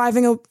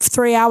driving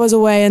 3 hours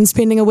away and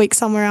spending a week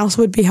somewhere else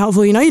would be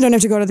helpful. You don't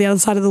have to go to the other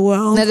side of the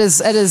world. It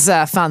is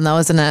fun though,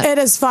 isn't it? It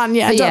is fun.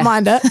 Yeah, I don't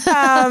mind it.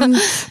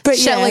 But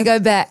shall we go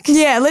back?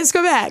 Yeah, let's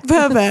go back.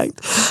 Perfect.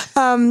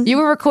 You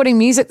were recording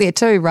music there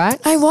too, right?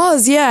 I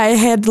was. Yeah, I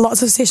had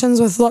lots of sessions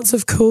with lots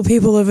of cool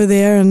people over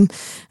there, and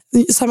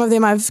some of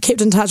them I've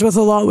kept in touch with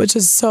a lot, which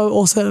is so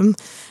awesome.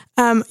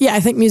 I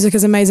think music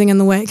is amazing in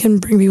the way it can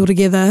bring people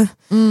together.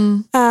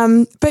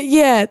 But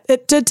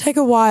it did take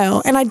a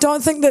while. And I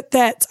don't think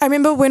that I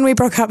remember when we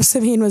broke up,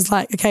 Simeon was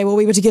like, okay, well,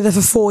 we were together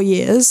for 4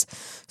 years.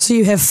 So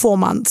you have 4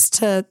 months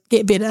to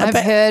get better. I've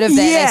heard of that.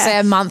 They say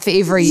a month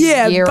every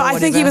year. Yeah, but I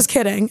think he was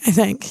kidding, I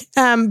think.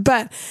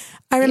 But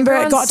I remember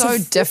Everyone's it got so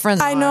different.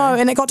 Though. I know.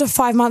 And it got to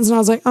 5 months and I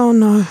was like, oh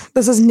no,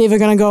 this is never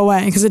going to go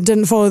away because it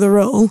didn't follow the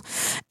rule.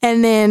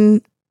 And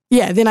then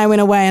I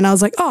went away and I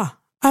was like, oh,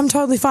 I'm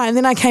totally fine. And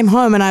then I came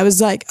home and I was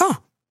like, oh,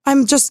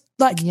 I'm just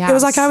like, It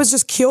was like I was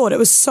just cured. It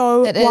was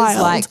so wild. It is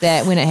like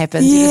that when it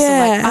happens. Yeah. You're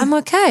just like, I'm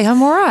okay.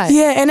 I'm all right.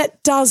 Yeah, and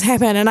it does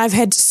happen. And I've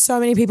had so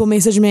many people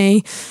message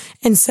me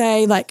and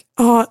say like,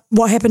 oh,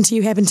 what happened to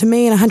you happened to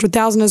me and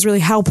 100,000 is really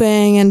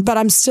helping. But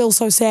I'm still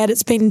so sad.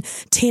 It's been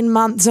 10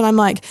 months and I'm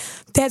like,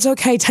 that's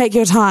okay. Take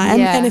your time.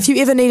 Yeah. And if you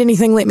ever need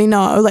anything, let me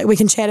know. Like we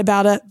can chat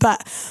about it.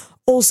 But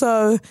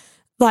also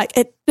like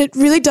it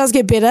really does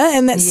get better,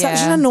 and that's such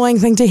an annoying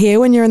thing to hear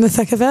when you're in the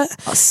thick of it.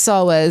 Oh,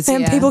 so is.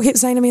 And people kept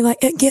saying to me like,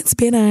 it gets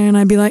better, and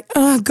I'd be like,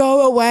 oh,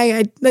 go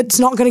away. It's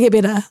not going to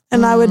get better.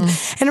 And I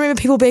remember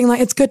people being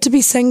like, it's good to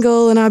be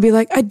single, and I'd be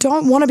like, I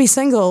don't want to be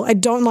single. I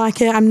don't like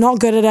it. I'm not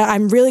good at it.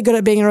 I'm really good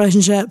at being in a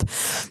relationship.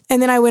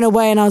 And then I went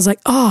away and I was like,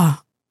 oh,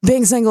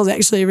 being single is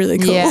actually really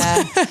cool.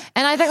 Yeah.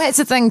 And I think that's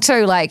the thing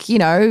too. Like,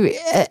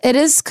 it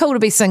is cool to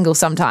be single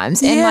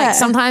sometimes. And like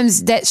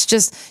sometimes that's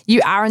just, you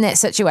are in that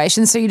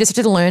situation. So you just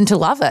have to learn to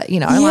love it,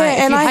 Like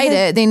if you hate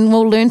it, then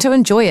we'll learn to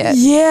enjoy it.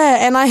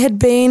 Yeah. And I had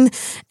been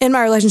in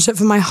my relationship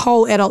for my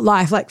whole adult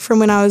life, like from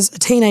when I was a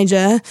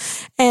teenager.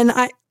 And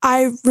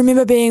I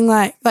remember being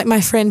like my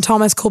friend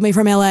Thomas called me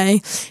from LA,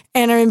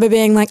 and I remember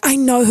being like, I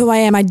know who I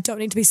am. I don't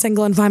need to be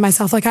single and find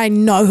myself. Like I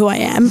know who I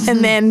am.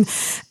 And then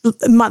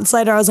months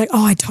later I was like,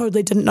 oh, I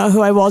totally didn't know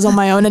who I was on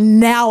my own. And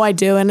now I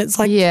do. And it's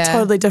like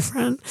totally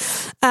different.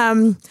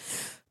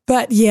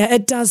 But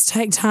it does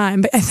take time.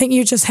 But I think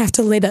you just have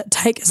to let it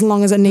take as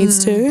long as it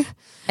needs to.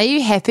 Are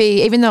you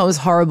happy, even though it was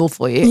horrible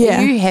for you?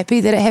 Yeah. Are you happy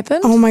that it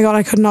happened? Oh my God,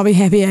 I could not be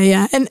happier.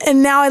 Yeah.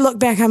 And now I look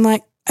back, I'm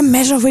like,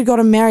 imagine if we'd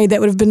gotten married, that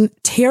would have been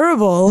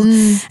terrible.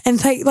 And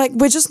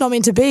we're just not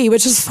meant to be,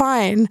 which is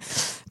fine.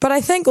 But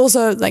I think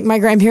also like my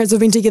grandparents have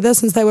been together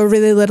since they were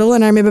really little.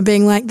 And I remember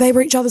being like, they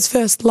were each other's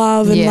first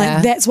love. And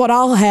like, that's what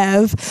I'll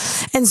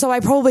have. And so I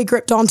probably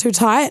gripped on too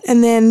tight.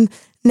 And then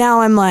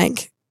now I'm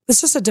like, it's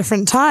just a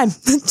different time.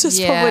 It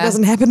just probably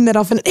doesn't happen that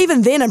often.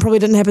 Even then, it probably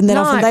didn't happen that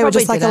often. They were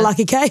just like a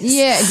lucky case.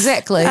 Yeah,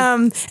 exactly.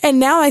 And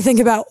now I think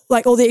about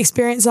like all the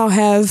experience I'll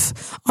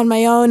have on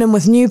my own and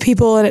with new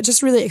people, and it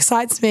just really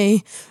excites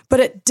me.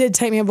 But it did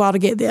take me a while to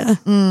get there.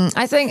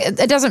 I think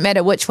it doesn't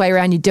matter which way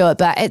around you do it,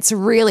 but it's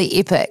really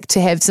epic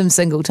to have some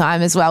single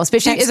time as well,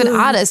 especially as an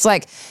artist.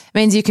 Like, it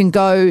means you can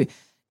go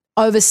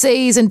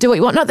overseas and do what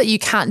you want. Not that you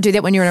can't do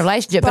that when you're in a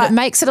relationship, but it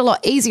makes it a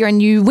lot easier.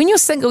 And when you're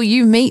single,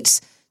 you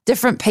meet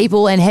different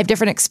people and have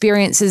different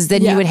experiences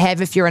than you would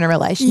have if you're in a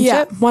relationship.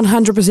 Yeah,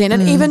 100%.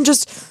 And even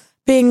just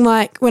being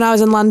like, when I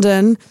was in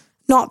London,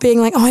 not being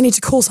like, oh, I need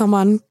to call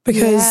someone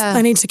because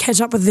I need to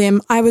catch up with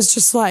them. I was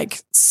just like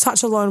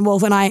such a lone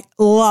wolf, and I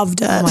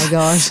loved it. Oh my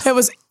gosh. It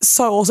was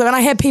so awesome. And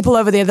I had people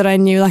over there that I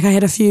knew. Like I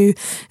had a few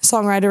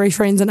songwritery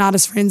friends and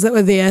artist friends that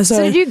were there.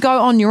 So did you go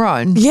on your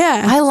own?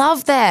 Yeah. I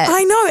love that.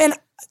 I know. And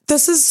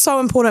this is so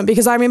important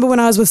because I remember when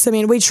I was with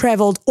Simeon, we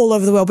traveled all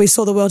over the world. We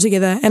saw the world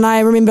together. And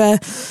I remember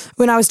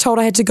when I was told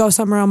I had to go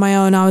somewhere on my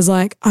own, I was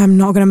like, I'm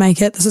not going to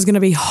make it. This is going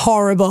to be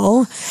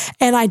horrible.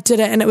 And I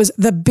did it. And it was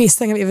the best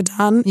thing I've ever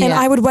done. Yeah. And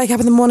I would wake up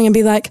in the morning and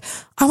be like,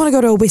 I want to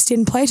go to a West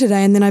End play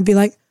today. And then I'd be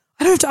like,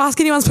 I don't have to ask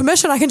anyone's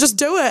permission. I can just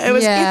do it. It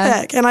was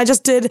epic. And I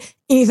just did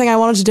anything I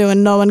wanted to do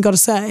and no one got a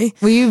say.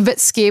 Were you a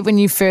bit scared when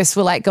you first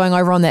were like going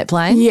over on that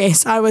plane?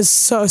 Yes, I was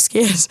so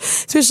scared,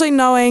 especially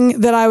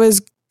knowing that I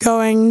was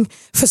going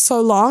for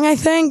so long, I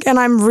think. And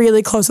I'm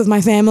really close with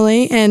my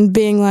family, and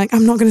being like,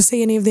 I'm not going to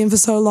see any of them for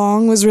so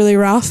long was really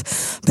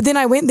rough. But then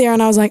I went there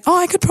and I was like, oh,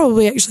 I could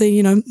probably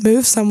actually,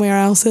 move somewhere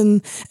else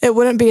and it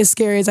wouldn't be as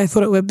scary as I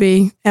thought it would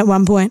be at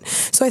one point.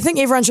 So I think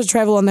everyone should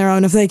travel on their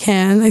own if they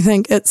can. I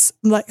think it's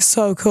like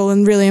so cool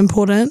and really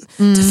important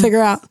to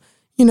figure out,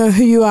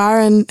 who you are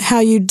and how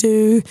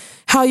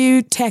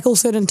you tackle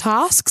certain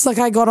tasks. Like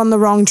I got on the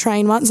wrong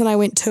train once and I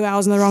went 2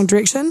 hours in the wrong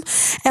direction.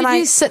 And Did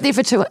you sit there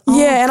for 2 hours?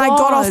 Yeah, and I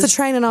got off the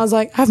train and I was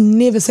like, I've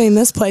never seen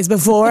this place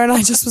before. And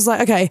I just was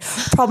like, okay,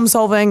 problem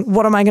solving,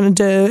 what am I going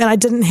to do? And I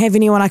didn't have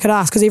anyone I could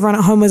ask because everyone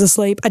at home was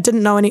asleep. I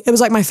didn't know it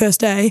was like my first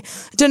day.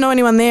 I didn't know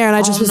anyone there, and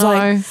I just was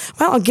like,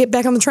 well, I'll get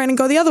back on the train and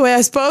go the other way,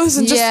 I suppose,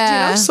 and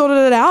just, sorted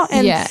it out.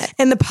 And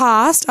in the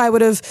past, I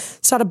would have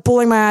started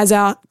bawling my eyes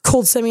out,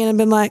 called Simeon and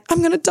been like, I'm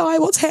going to die,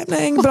 what's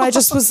happening? But I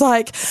just was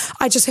like,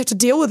 I just have to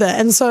deal with it.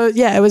 And so,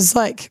 it was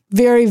like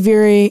very,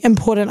 very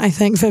important, I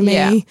think, for me.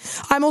 Yeah.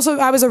 I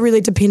was a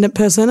really dependent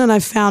person, and I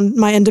found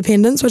my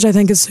independence, which I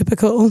think is super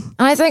cool. And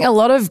I think a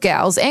lot of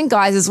girls and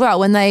guys as well,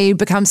 when they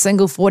become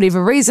single for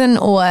whatever reason,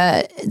 or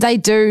they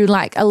do,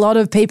 like a lot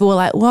of people are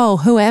like, whoa,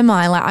 who am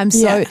I? Like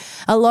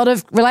a lot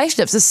of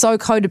relationships are so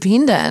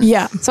codependent.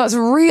 Yeah. So it's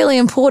really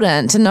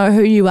important to know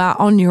who you are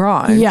on your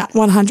own. Yeah,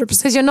 100%.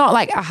 Because you're not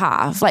like a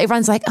half. Like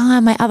everyone's like,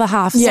 oh, my other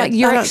half. It's like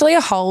you're actually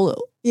a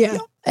whole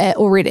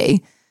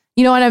already.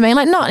 You know what I mean?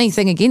 Like not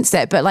anything against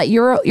that, but like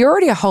you're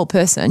already a whole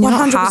person. You're 100%.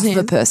 Not half of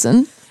a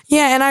person.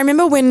 Yeah, and I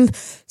remember when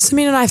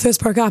Simeon and I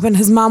first broke up and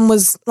his mum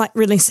was like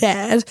really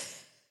sad.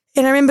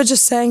 And I remember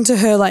just saying to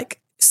her, like,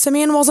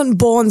 Simeon wasn't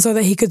born so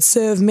that he could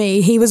serve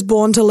me. He was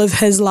born to live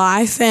his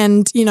life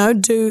and,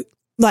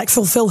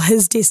 fulfill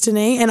his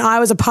destiny. And I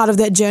was a part of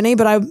that journey,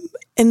 but I,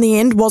 in the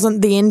end,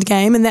 wasn't the end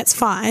game, and that's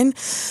fine.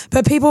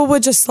 But people were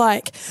just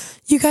like,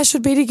 you guys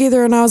should be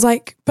together. And I was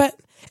like,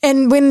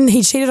 and when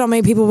he cheated on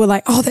me, people were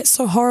like, oh, that's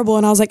so horrible.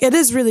 And I was like, it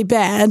is really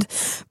bad.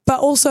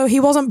 But also he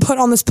wasn't put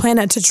on this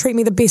planet to treat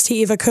me the best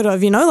he ever could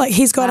have, like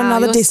he's got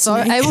another destiny.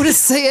 You're so able to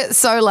see it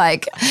so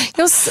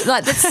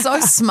that's so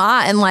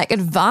smart and like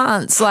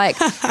advanced. Like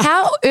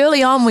how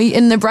early on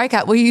in the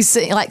breakup were you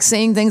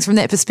seeing things from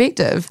that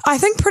perspective? I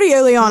think pretty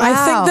early on. Wow.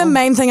 I think the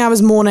main thing I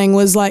was mourning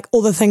was like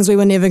all the things we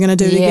were never going to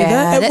do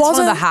together. That's one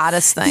of the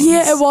hardest things.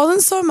 Yeah, it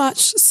wasn't so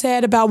much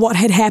sad about what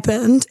had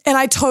happened, and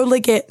I totally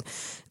get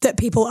that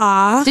people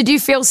are. Did you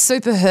feel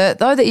super hurt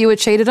though that you were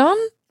cheated on?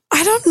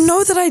 I don't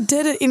know that I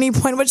did at any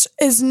point, which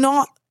is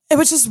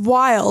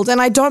wild.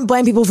 And I don't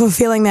blame people for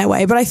feeling that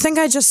way. But I think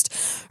I just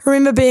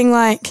remember being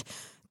like,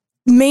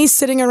 me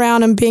sitting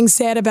around and being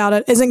sad about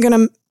it isn't going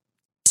to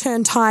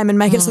turn time and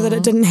make it so that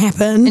it didn't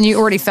happen. And you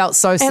already felt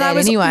so sad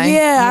anyway.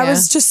 Yeah, I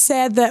was just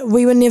sad that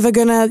we were never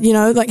going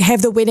to,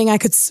 have the wedding I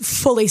could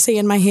fully see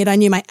in my head. I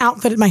knew my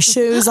outfit, my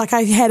shoes, like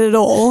I had it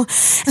all.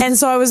 And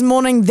so I was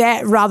mourning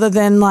that rather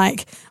than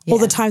all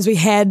the times we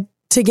had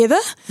together,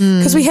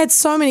 because we had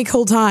so many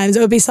cool times. It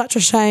would be such a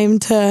shame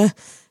to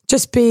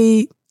just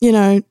be,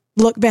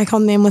 look back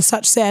on them with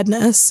such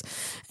sadness.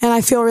 And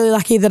I feel really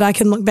lucky that I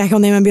can look back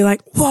on them and be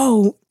like,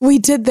 whoa, we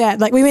did that.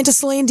 Like we went to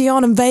Celine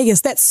Dion in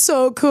Vegas. That's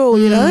so cool,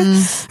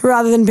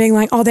 rather than being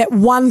like, oh, that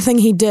one thing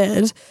he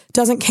did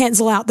doesn't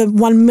cancel out the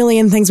 1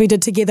 million things we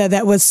did together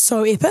that was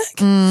so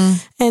epic.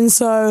 And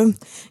so,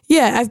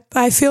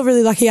 I feel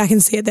really lucky I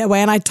can see it that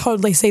way. And I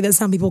totally see that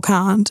some people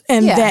can't.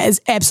 And that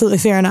is absolutely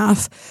fair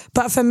enough.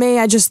 But for me,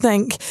 I just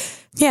think,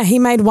 he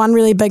made one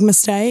really big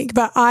mistake,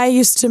 but I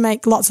used to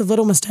make lots of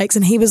little mistakes,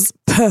 and he was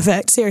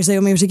perfect. Seriously,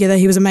 when we were together,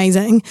 he was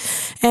amazing.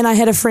 And I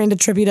had a friend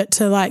attribute it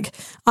to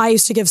I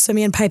used to give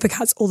Simeon paper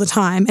cuts all the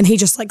time, and he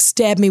just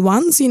stabbed me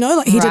once, he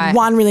did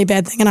one really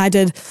bad thing and I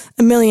did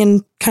a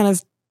million kind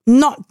of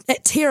not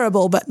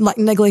terrible, but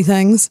niggly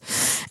things.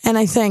 And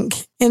I think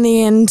in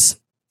the end,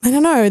 I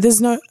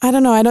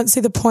don't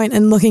see the point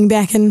in looking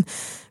back and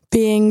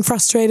being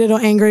frustrated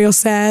or angry or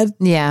sad.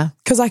 Yeah.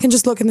 Because I can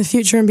just look in the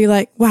future and be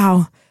like,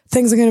 wow,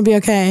 things are going to be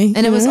okay.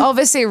 And it was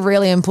obviously a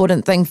really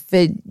important thing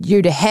for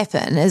you to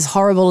happen, as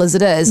horrible as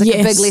it is. A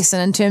big lesson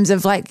in terms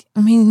of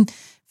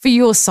for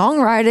your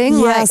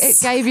songwriting,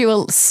 it gave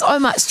you so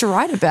much to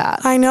write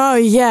about. I know,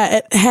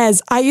 it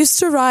has. I used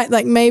to write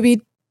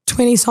maybe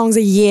 20 songs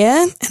a year,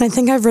 and I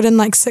think I've written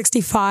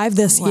 65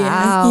 this year.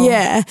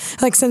 Yeah,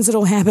 since it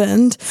all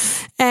happened.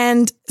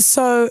 And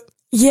so...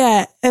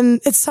 yeah, and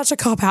it's such a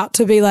cop-out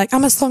to be like,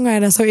 I'm a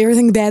songwriter, so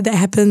everything bad that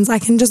happens, I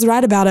can just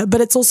write about it.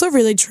 But it's also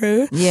really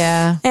true.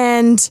 Yeah.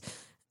 And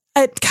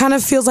it kind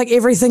of feels like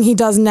everything he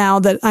does now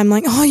that I'm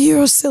like, oh,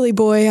 you're a silly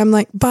boy. I'm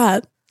like,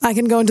 but I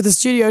can go into the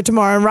studio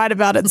tomorrow and write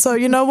about it. So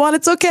you know what?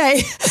 It's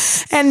okay.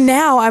 And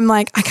now I'm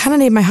like, I kind of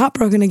need my heart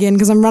broken again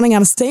because I'm running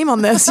out of steam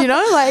on this,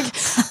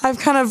 I've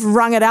kind of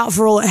wrung it out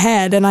for all it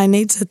had, and I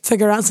need to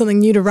figure out something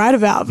new to write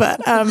about.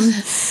 But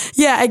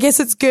I guess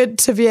it's good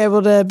to be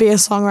able to be a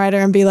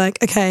songwriter and be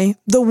like, okay,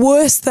 the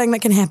worst thing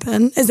that can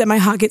happen is that my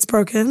heart gets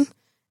broken,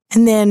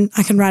 and then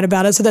I can write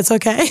about it. So that's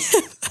okay.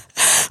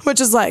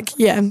 Which is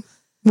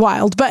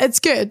wild, but it's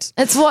good.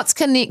 It's what's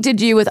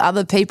connected you with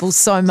other people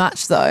so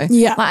much, though.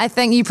 Yeah. Like, I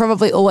think you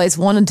probably always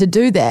wanted to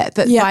do that,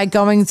 but by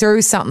going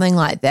through something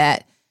like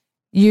that,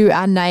 you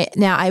are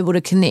now able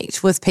to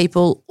connect with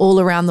people all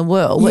around the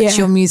world, which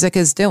your music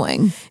is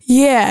doing.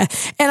 Yeah.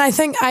 And I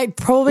think I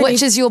probably...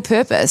 Which is your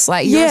purpose.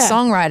 Like, you're a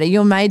songwriter.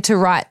 You're made to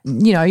write,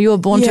 you were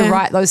born to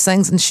write those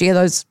things and share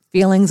those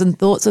feelings and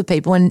thoughts with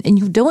people, and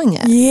you're doing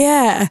it.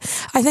 Yeah.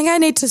 I think I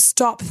need to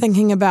stop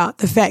thinking about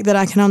the fact that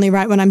I can only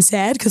write when I'm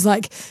sad, because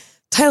like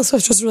Taylor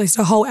Swift just released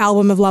a whole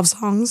album of love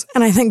songs,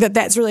 and I think that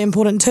that's really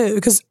important too,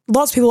 because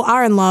lots of people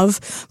are in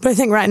love, but I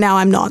think right now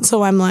I'm not,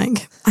 so I'm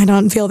like, I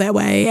don't feel that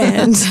way,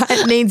 and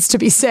it needs to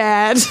be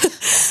sad.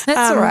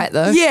 That's all right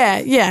though.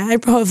 Yeah, I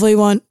probably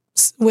won't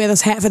wear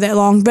this hat for that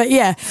long, but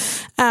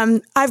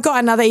I've got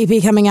another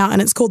EP coming out,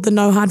 and it's called the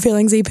No Hard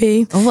Feelings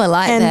EP. Oh, I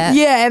like that.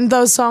 Yeah, and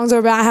those songs are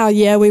about how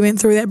we went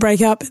through that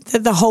breakup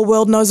that the whole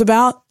world knows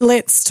about.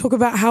 Let's talk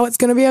about how it's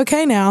going to be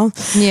okay now.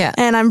 Yeah,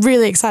 and I'm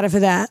really excited for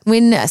that.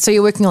 So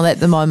you're working on that at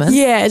the moment?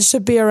 Yeah, it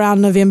should be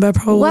around November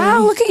probably.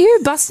 Wow, look at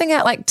you busting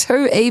out like 2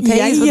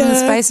 EPs within the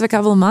space of a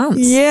couple of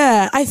months.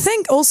 Yeah, I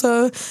think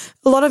also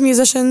a lot of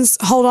musicians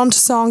hold on to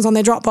songs on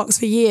their Dropbox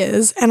for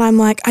years, and I'm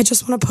like, I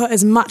just want to put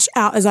as much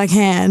out as I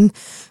can,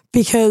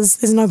 because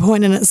there's no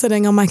point in it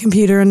sitting on my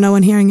computer and no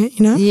one hearing it,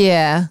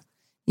 Yeah,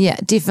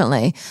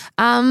 definitely.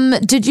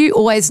 Did you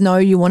always know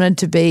you wanted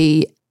to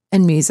be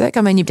in music?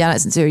 I mean, you've done it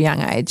since you were a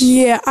young age.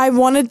 Yeah, I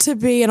wanted to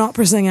be an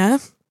opera singer,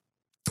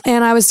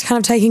 and I was kind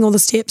of taking all the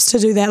steps to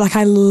do that. Like,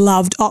 I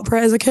loved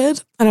opera as a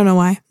kid. I don't know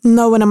why.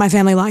 No one in my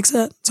family likes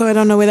it, so I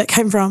don't know where that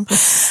came from.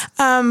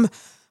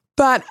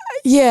 But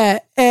yeah,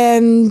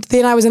 and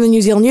then I was in the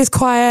New Zealand Youth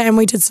Choir, and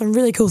we did some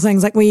really cool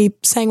things. Like, we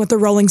sang with the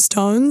Rolling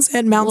Stones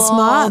at Mount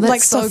Smart. That's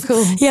like so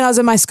cool. Yeah, and I was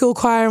in my school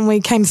choir, and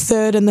we came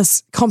third in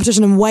this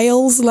competition in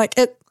Wales. Like,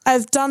 I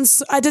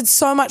did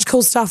so much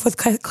cool stuff with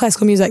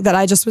classical music that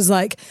I just was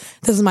like,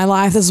 this is my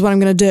life. This is what I'm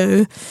going to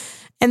do.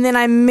 And then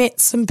I met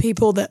some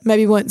people that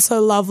maybe weren't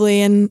so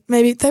lovely, and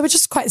maybe they were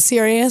just quite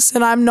serious,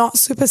 and I'm not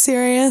super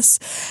serious.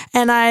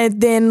 And I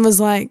then was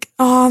like,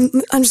 I'm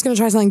just going to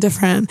try something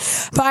different.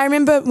 But I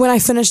remember when I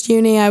finished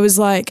uni, I was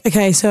like,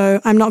 okay, so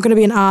I'm not going to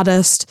be an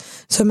artist,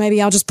 so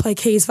maybe I'll just play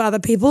keys for other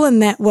people,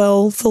 and that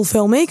will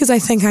fulfill me. Because I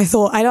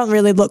thought I don't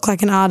really look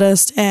like an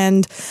artist,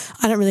 and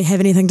I don't really have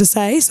anything to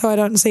say, so I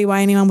don't see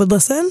why anyone would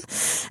listen.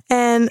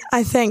 And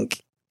I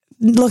think,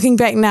 looking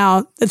back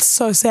now, it's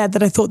so sad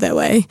that I thought that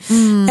way.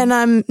 And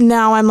I'm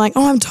like,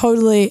 I'm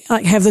totally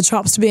like have the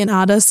chops to be an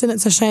artist, and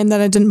it's a shame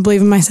that I didn't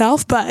believe in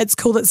myself, but it's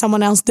cool that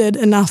someone else did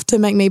enough to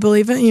make me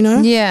believe it,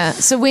 Yeah.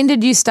 So when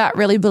did you start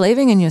really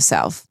believing in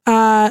yourself?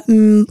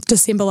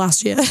 December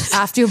last year.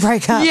 After your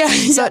breakup? Yeah.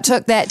 So it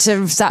took that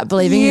to start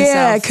believing in yourself?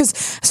 Yeah,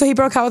 because so he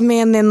broke up with me,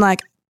 and then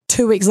like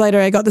 2 weeks later,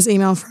 I got this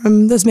email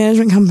from this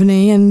management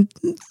company and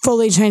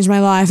fully changed my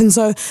life. And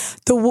so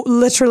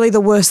literally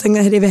the worst thing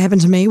that had ever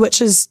happened to me,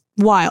 which is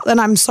wild. And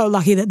I'm so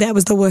lucky that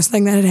was the worst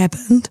thing that had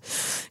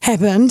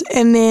happened.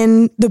 And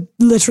then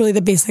literally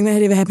the best thing that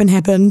had ever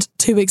happened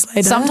 2 weeks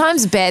later.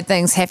 Sometimes bad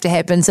things have to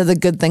happen so the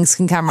good things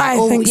can come right.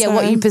 I think so.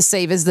 What you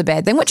perceive as the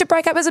bad thing, which a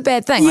breakup is a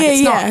bad thing. Yeah, like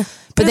it's not.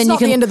 But then it's not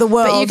the end of the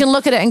world. But you can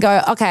look at it and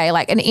go, okay,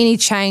 like in any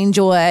change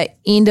or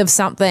end of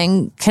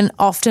something can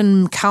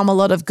often come a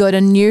lot of good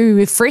and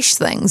new, fresh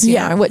things, you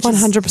know, which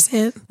 100%.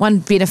 is one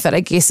benefit, I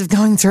guess, of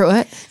going through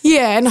it.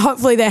 Yeah, and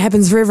hopefully that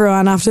happens for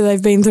everyone after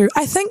they've been through.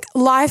 I think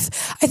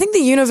the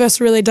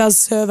universe really does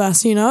serve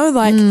us,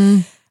 like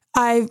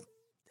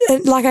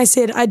like I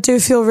said, I do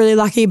feel really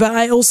lucky, but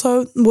I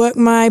also work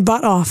my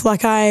butt off.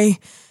 Like I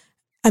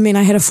had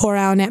a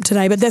 4-hour nap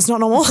today, but that's not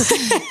normal.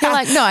 You're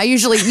like, no, I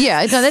usually,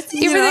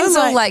 everything's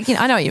all like,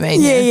 I know what you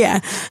mean. Yeah.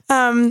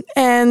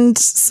 And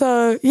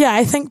so,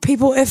 I think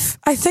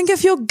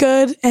if you're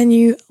good and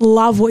you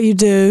love what you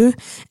do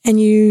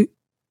and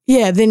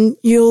then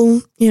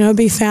you'll,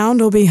 be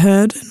found or be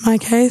heard in my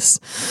case.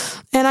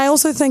 And I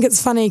also think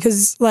it's funny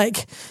because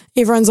like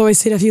everyone's always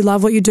said, if you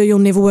love what you do, you'll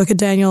never work a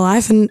day in your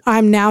life. And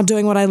I'm now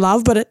doing what I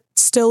love, but it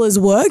still is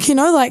work,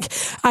 like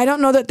I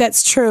don't know that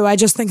that's true. I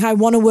just think I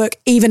want to work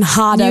even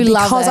harder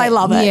because I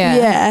love it.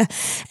 Yeah.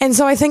 And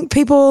so I think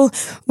people,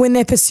 when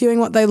they're pursuing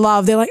what they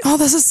love, they're like, oh,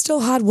 this is still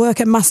hard work.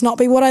 It must not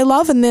be what I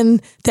love. And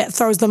then that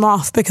throws them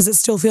off because it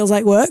still feels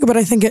like work. But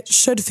I think it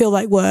should feel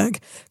like work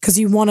because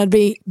you want to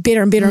be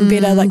better and better and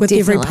better. Like with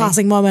definitely. Every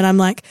passing moment, I'm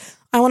like,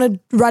 I want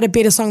to write a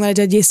better song than I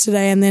did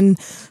yesterday. And then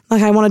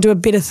like, I want to do a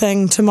better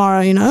thing tomorrow,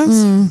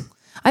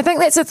 I think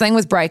that's the thing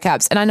with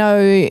breakups. And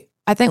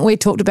I think we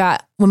talked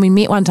about when we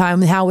met one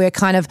time how we're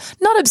kind of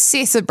not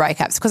obsessed with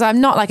breakups because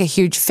I'm not like a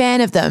huge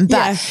fan of them,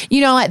 but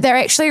like they're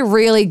actually a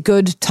really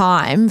good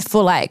time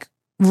for like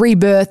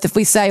rebirth, if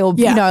we say, or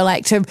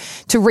like to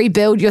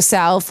rebuild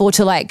yourself or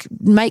to like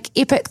make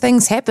epic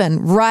things happen,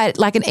 right?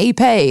 Like an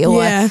EP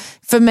or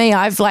for me,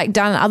 I've like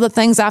done other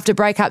things after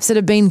breakups that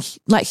have been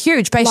like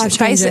huge,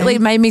 basically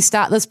made me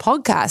start this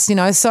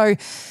podcast, so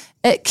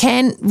it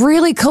can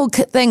really cool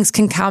things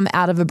can come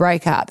out of a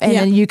breakup, and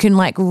then you can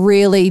like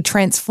really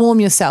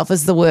transform yourself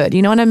is the word.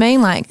 You know what I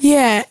mean? Like, you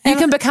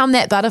can become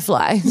that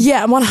butterfly.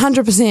 Yeah,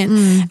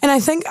 100%. And I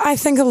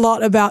think a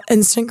lot about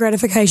instant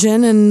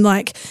gratification and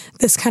like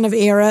this kind of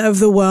era of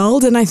the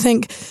world. And I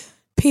think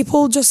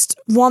people just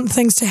want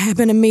things to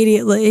happen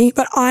immediately,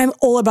 but I'm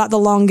all about the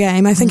long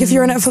game. I think if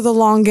you're in it for the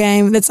long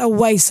game, that's a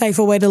way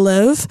safer way to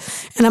live.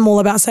 And I'm all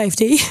about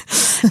safety.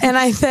 And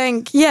I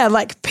think,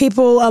 like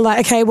people are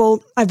like, okay,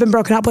 well, I've been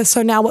broken up with,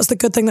 so now what's the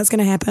good thing that's going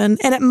to happen?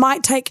 And it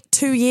might take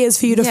 2 years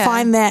for you to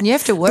find that you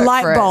have to work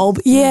light for bulb.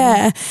 it.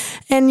 Yeah.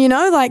 And, you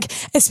know, like,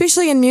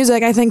 especially in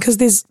music, I think because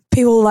there's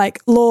people like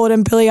Lorde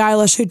and Billie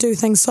Eilish who do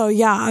things so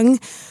young.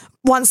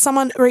 Once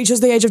someone reaches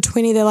the age of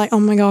 20, they're like, oh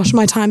my gosh,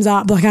 my time's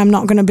up. Like, I'm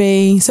not going to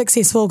be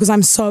successful because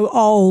I'm so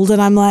old.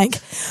 And I'm like,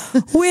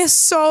 we're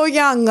so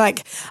young.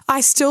 Like,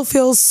 I still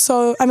feel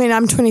so, I mean,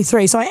 I'm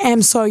 23, so I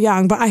am so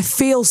young, but I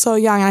feel so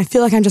young. And I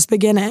feel like I'm just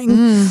beginning.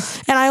 And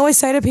I always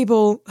say to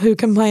people who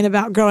complain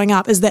about growing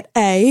up is that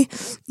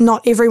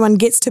not everyone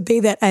gets to be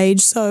that age.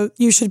 So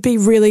you should be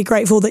really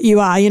grateful that you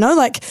are, you know,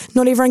 like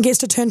not everyone gets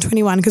to turn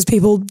 21 because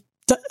people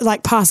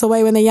like pass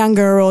away when they're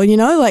younger, or, you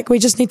know, like we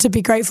just need to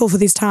be grateful for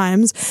these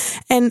times.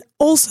 And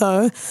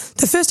also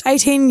the first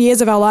 18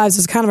 years of our lives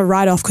is kind of a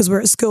write-off because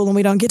we're at school and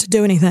we don't get to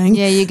do anything.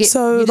 Yeah, you're just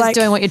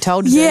doing what you're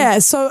told to do. Yeah,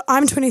 so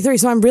I'm 23,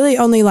 so I'm really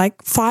only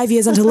like 5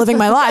 years into living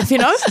my life, you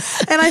know?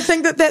 And I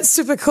think that that's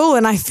super cool,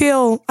 and I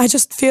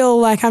just feel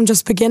like I'm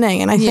just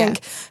beginning. And I think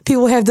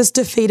people have this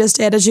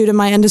defeatist attitude in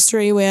my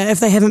industry where if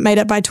they haven't made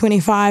it by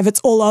 25, it's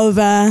all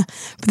over.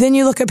 But then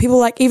you look at people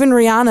like even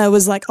Rihanna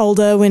was like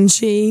older when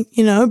she,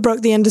 you know,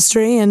 broke the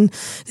industry, and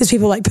there's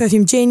people like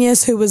Perfume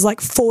Genius who was like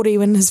 40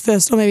 when his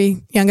first, or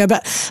maybe younger,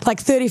 but like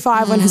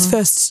 35 when his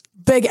first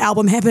big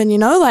album happened, you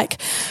know,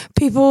 like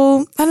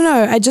people, I don't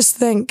know, I just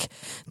think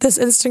this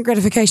instant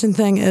gratification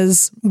thing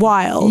is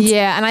wild.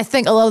 Yeah, and I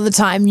think a lot of the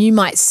time you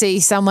might see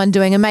someone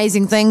doing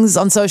amazing things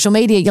on social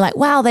media. You're like,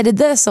 wow, they did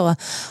this, or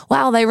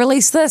wow, they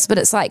released this, but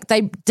it's like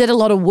they did a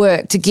lot of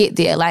work to get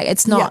there. Like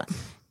it's not,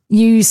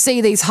 you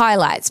see these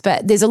highlights,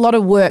 but there's a lot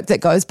of work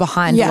that goes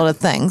behind a lot of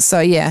things. So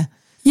yeah.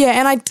 Yeah,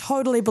 and I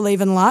totally believe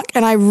in luck,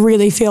 and I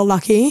really feel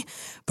lucky,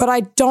 but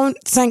I don't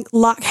think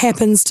luck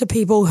happens to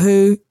people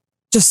who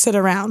just sit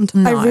around.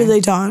 No. I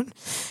really don't.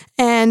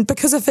 And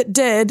because if it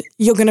did,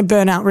 you're going to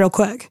burn out real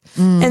quick.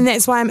 And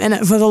that's why I'm in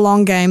it for the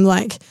long game.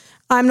 Like,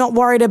 I'm not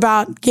worried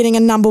about getting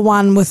a number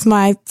one with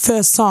my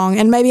first song,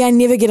 and maybe I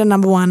never get a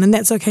number one, and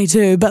that's okay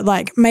too, but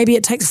like maybe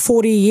it takes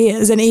 40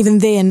 years, and even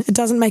then it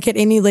doesn't make it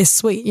any less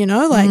sweet, you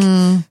know? Like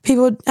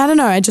people, I don't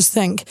know, I just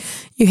think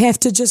you have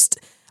to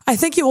I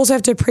think you also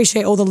have to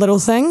appreciate all the little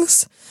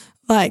things.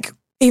 Like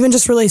even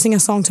just releasing a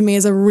song to me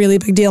is a really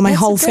big deal. My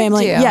whole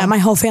family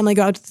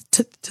go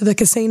to the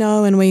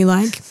casino, and we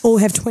like all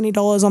have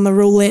 $20 on the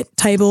roulette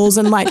tables,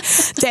 and like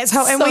that's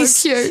how. And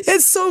cute.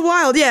 It's so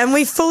wild, yeah. And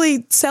we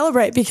fully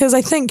celebrate because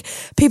I think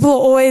people are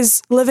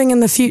always living in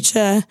the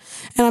future,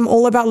 and I'm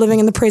all about living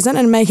in the present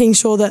and making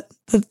sure that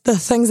the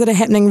things that are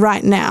happening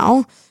right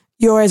now,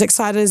 you're as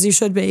excited as you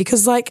should be.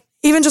 Because like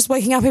even just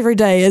waking up every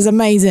day is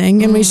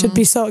amazing, and we should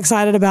be so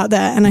excited about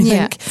that. And I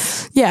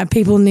think,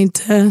 people need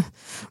to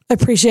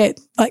appreciate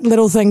like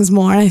little things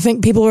more. And I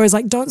think people are always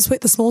like, don't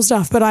sweat the small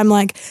stuff. But I'm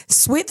like,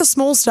 sweat the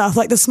small stuff.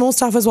 Like the small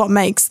stuff is what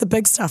makes the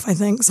big stuff, I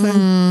think. So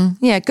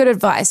yeah, good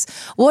advice.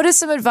 What is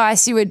some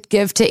advice you would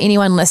give to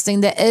anyone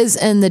listening that is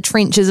in the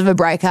trenches of a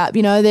breakup?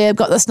 You know, they've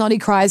got the snotty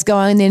cries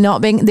going,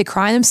 they're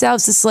crying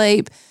themselves to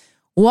sleep.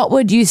 What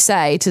would you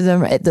say to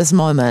them at this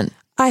moment?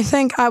 I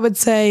think I would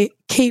say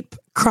keep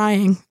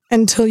crying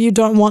until you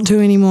don't want to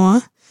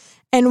anymore.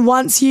 And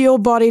once your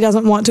body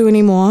doesn't want to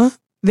anymore,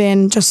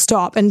 then just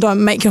stop and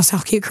don't make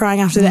yourself keep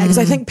crying after that. Because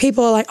I think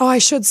people are like, oh, I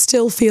should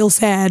still feel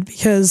sad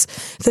because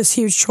this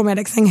huge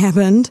traumatic thing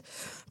happened.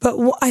 But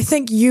I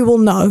think you will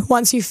know.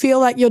 Once you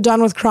feel like you're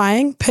done with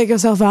crying, pick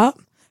yourself up,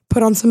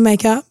 put on some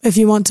makeup if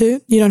you want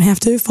to. You don't have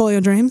to. Follow your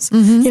dreams.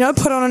 You know,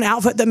 put on an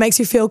outfit that makes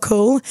you feel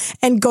cool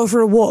and go for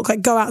a walk.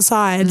 Like go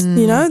outside,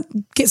 you know,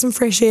 get some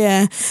fresh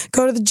air,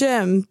 go to the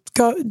gym,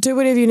 go do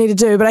whatever you need to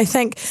do. But I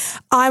think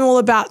I'm all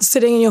about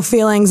sitting in your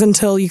feelings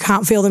until you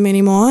can't feel them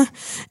anymore,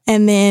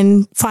 and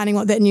then finding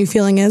what that new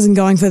feeling is and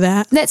going for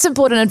that. That's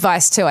important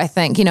advice too, I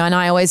think, you know, and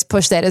I always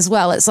push that as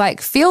well. It's like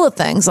feel the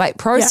things, like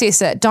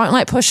process it. Don't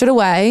like push it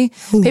away.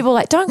 People are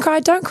like, don't cry.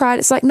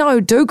 It's like,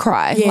 no, do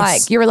cry. Yes.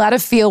 Like you're allowed to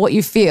feel what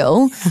you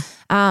feel.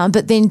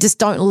 But then just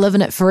don't live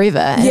in it forever.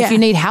 And if you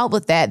need help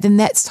with that, then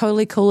that's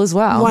totally cool as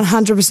well.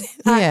 100%.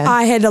 Yeah.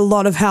 I had a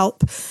lot of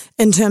help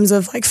in terms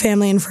of like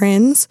family and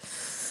friends.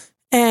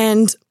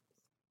 And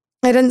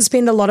I didn't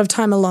spend a lot of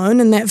time alone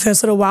in that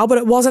first little while, but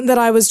it wasn't that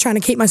I was trying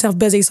to keep myself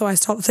busy so I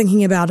stopped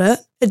thinking about it.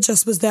 It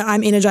just was that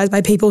I'm energized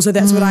by people, so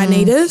that's what I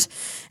needed.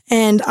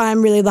 And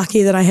I'm really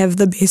lucky that I have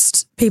the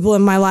best people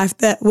in my life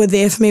that were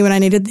there for me when I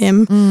needed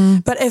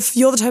them. But if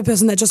you're the type of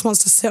person that just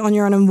wants to sit on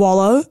your own and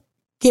wallow,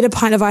 get a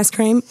pint of ice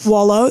cream,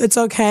 wallow, it's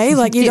okay.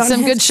 Like you get don't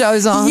some good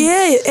shows on.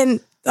 Yeah, and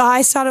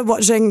I started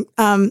watching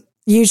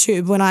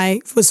YouTube when I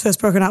was first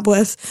broken up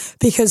with,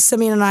 because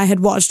Simeon and I had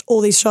watched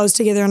all these shows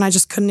together and I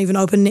just couldn't even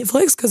open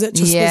Netflix because it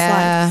just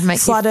was like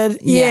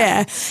flooded.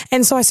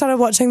 And so I started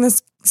watching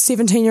this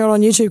 17-year-old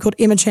on YouTube called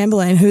Emma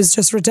Chamberlain, who's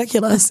just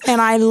ridiculous.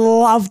 And I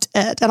loved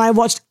it. And I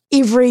watched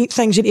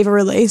everything she'd ever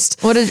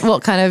released. What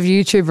kind of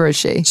YouTuber is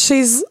she?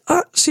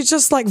 She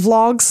just like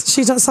vlogs.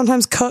 She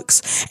sometimes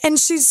cooks, and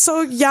she's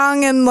so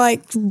young and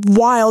like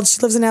wild.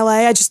 She lives in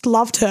LA. I just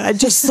loved her. I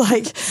just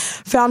like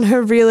found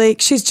her really.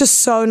 She's just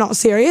so not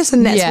serious,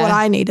 and that's what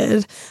I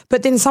needed.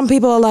 But then some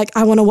people are like,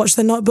 I want to watch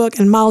The Notebook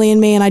and Marley and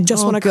Me, and I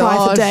just want to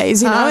cry for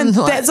days, you know, and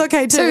that's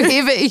okay too. Too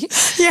heavy.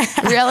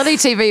 Yeah, reality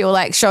TV or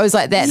like shows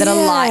like that are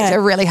light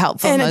are really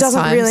helpful. And it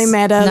doesn't really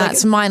matter. No,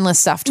 it's mindless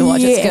stuff to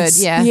watch. It's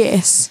good. Yeah.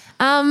 Yes.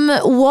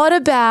 What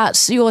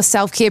about your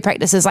self-care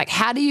practices? Like,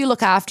 how do you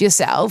look after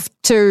yourself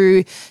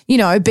to,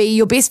 be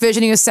your best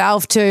version of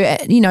yourself, to,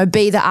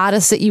 be the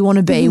artist that you want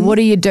to be? What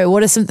do you do?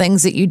 What are some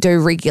things that you do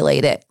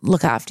regularly to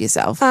look after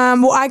yourself?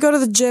 Well, I go to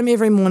the gym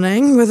every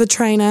morning with a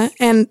trainer,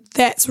 and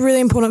that's really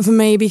important for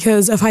me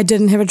because if I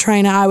didn't have a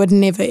trainer, I would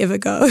never, ever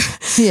go.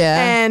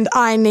 Yeah. And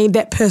I need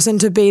that person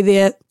to be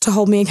there to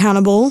hold me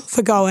accountable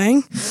for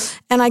going.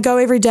 And I go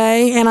every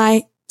day, and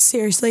I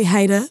seriously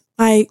hate it.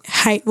 I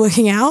hate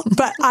working out,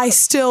 but I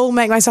still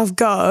make myself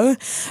go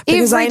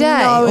every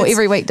day or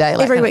every weekday.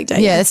 Every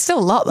weekday. Yeah, it's still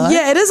a lot though.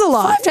 Yeah, it is a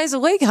lot. 5 days a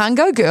week, hun,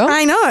 go girl.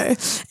 I know.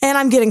 And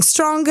I'm getting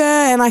stronger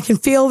and I can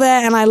feel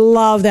that and I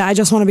love that. I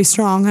just want to be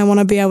strong. I want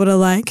to be able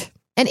to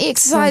And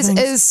exercise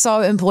is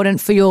so important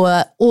for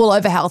your all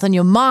over health and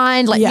your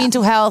mind,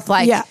 mental health,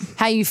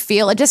 how you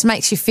feel. It just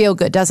makes you feel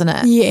good, doesn't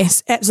it?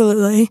 Yes,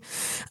 absolutely.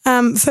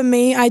 For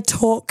me, I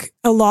talk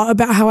a lot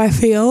about how I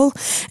feel,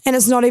 and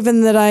it's not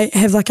even that I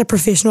have a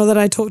professional that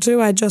I talk to.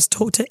 I just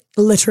talk to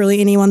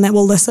literally anyone that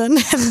will listen,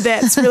 and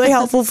that's really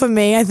helpful for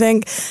me, I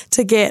think,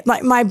 to get,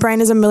 my brain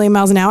is a million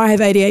miles an hour. I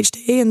have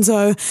ADHD, and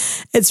so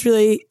it's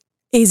really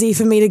easy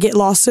for me to get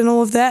lost in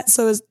all of that.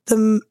 So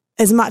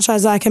as much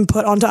as I can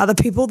put onto other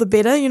people, the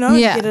better, and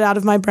get it out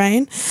of my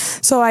brain.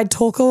 So I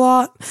talk a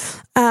lot.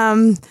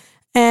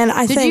 And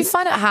I think... Did you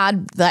find it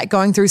hard,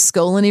 going through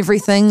school and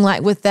everything,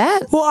 with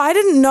that? Well, I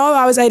didn't know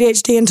I was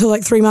ADHD until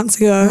 3 months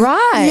ago.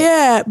 Right.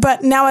 Yeah.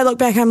 But now I look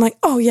back, I'm like,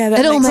 oh yeah,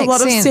 that makes a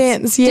lot of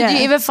sense. Yeah. Did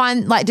you ever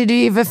find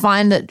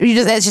that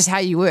that's just how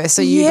you were?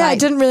 So I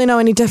didn't really know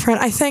any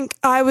different. I think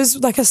I was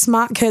a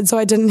smart kid, so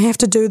I didn't have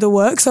to do the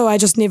work. So I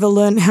just never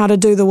learned how to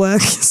do the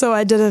work. So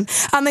I didn't,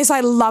 unless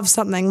I love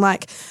something,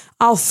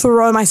 I'll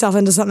throw myself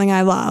into something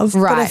I love.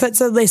 Right. But if it's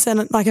a lesson,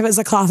 if it's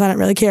a class I don't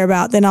really care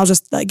about, then I'll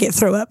just get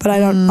through it. But I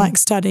don't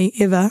study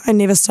ever. I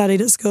never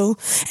studied at school.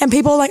 And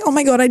people are like, oh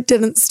my God, I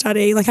didn't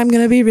study. I'm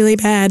going to be really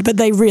bad. But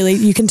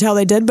you can tell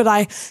they did. But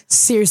I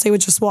seriously would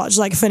just watch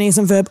Phineas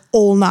and Ferb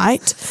all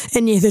night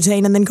in year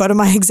 13 and then go to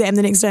my exam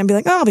the next day and be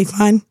like, oh, I'll be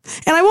fine.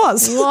 And I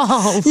was.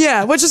 Whoa.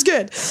 Yeah, which is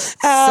good.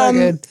 So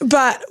good.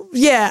 But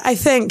yeah, I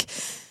think...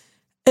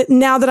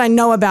 now that I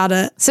know about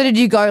it. So did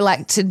you go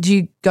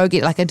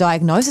get a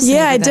diagnosis?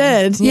 Yeah, I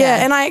did.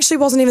 Yeah. And I actually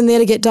wasn't even there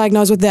to get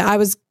diagnosed with that.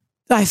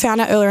 I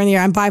found out earlier in the year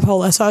I'm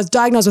bipolar. So I was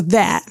diagnosed with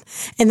that.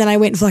 And then I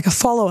went for a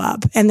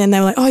follow-up. And then they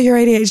were like, oh, you're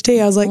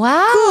ADHD. I was like,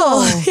 wow.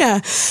 Cool. Yeah.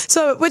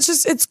 So,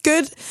 it's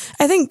good.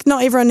 I think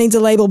not everyone needs a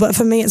label, but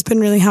for me, it's been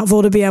really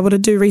helpful to be able to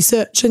do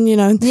research and,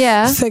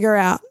 figure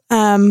out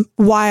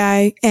why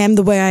I am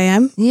the way I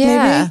am.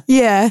 Yeah. Maybe.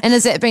 Yeah. And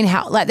has that been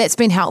that's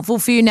been helpful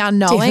for you now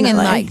knowing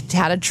Definitely. and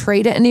how to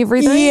treat it and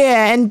everything?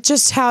 Yeah. And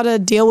just how to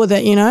deal with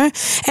it,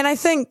 And I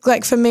think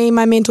for me,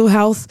 my mental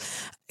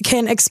health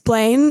can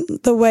explain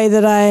the way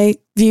that I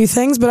view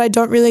things, but I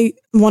don't really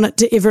want it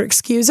to ever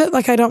excuse it.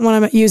 I don't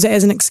want to use it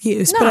as an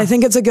excuse, but I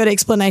think it's a good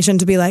explanation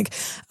to be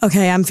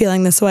okay, I'm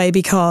feeling this way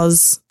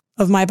because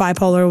of my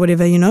bipolar or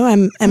whatever,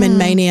 I'm in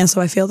mania, so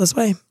I feel this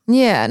way.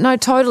 Yeah, no,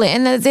 totally.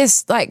 And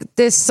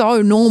they're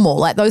so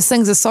normal. Those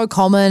things are so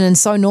common and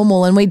so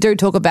normal. And we do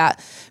talk about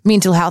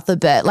mental health a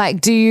bit.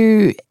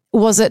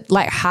 Was it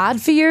hard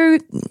for you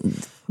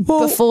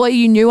before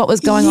you knew what was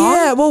going on?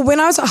 Yeah, well, when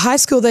I was at high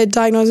school, they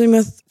diagnosed me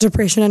with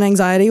depression and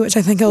anxiety, which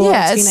I think a lot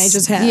of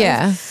teenagers have.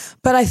 Yeah.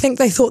 But I think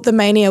they thought the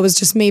mania was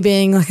just me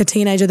being a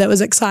teenager that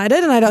was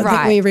excited, and I don't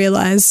think we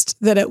realised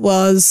that it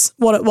was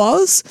what it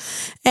was.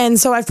 And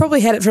so I've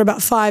probably had it for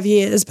about 5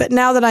 years, but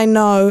now that I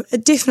know,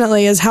 it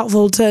definitely is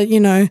helpful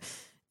to,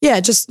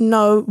 just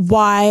know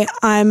why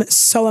I'm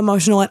so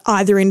emotional at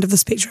either end of the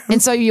spectrum. And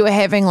so you were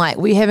having a lot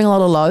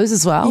of lows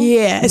as well?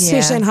 Yeah,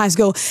 especially in high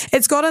school.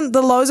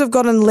 The lows have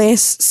gotten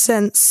less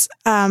since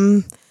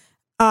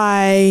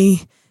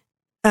I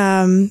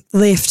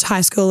left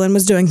high school and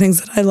was doing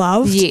things that I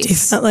loved.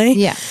 Yes. Definitely.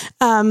 Yeah.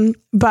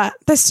 But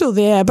they're still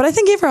there. But I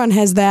think everyone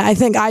has that. I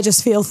think I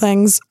just feel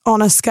things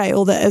on a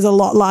scale that is a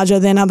lot larger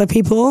than other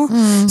people.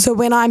 So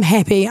when I'm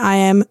happy, I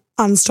am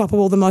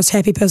unstoppable, the most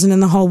happy person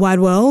in the whole wide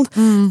world.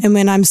 And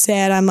when I'm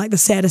sad, I'm the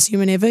saddest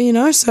human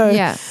ever, So,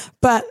 yeah.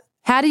 But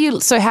how do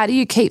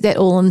you keep that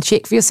all in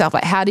check for yourself?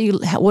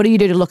 What do you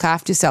do to look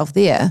after yourself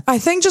there? I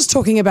think just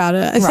talking about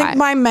it. I think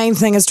my main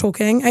thing is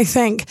talking. I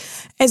think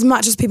as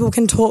much as people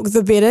can talk,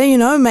 the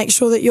better, make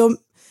sure that you're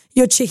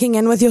you're checking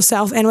in with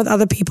yourself and with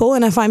other people.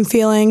 And if I'm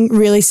feeling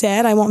really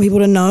sad, I want people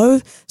to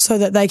know so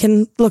that they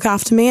can look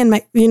after me and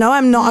make,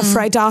 I'm not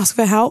afraid to ask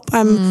for help.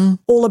 I'm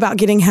all about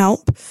getting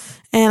help,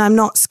 and I'm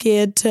not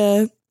scared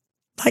to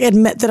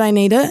admit that I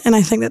need it. And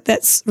I think that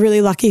that's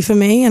really lucky for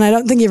me. And I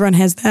don't think everyone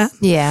has that.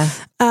 Yeah.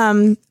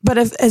 But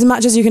as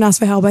much as you can ask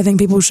for help, I think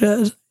people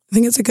should. I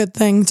think it's a good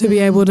thing to be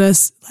able to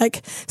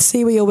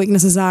see where your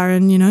weaknesses are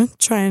and,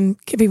 try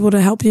and get people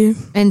to help you.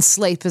 And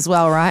sleep as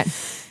well, right?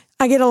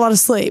 I get a lot of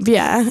sleep,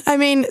 yeah. I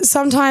mean,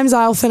 sometimes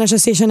I'll finish a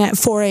session at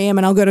 4 a.m.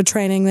 and I'll go to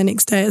training the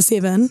next day at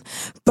 7,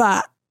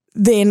 but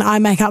then I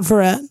make up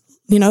for it,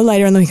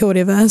 later in the week or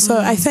whatever. So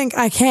I think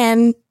I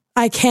can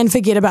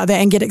forget about that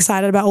and get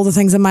excited about all the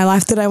things in my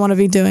life that I want to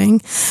be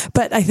doing.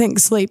 But I think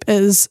sleep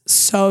is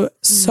so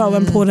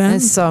important.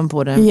 It's so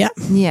important. Yeah.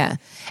 Yeah.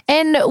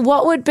 And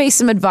what would be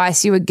some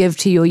advice you would give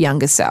to your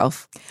younger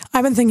self?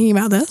 I've been thinking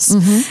about this.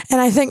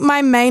 And I think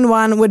my main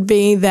one would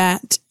be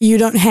that you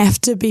don't have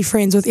to be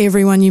friends with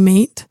everyone you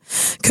meet.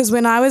 Because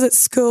when I was at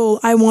school,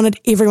 I wanted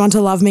everyone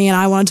to love me and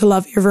I wanted to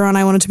love everyone.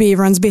 I wanted to be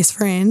everyone's best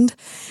friend.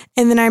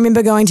 And then I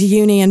remember going to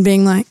uni and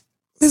being like,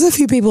 there's a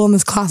few people in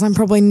this class I'm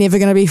probably never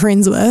going to be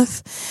friends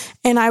with.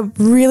 And I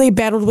really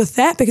battled with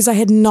that because I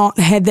had not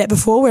had that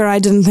before, where I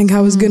didn't think I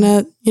was going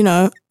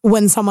to,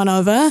 win someone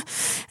over.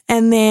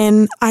 And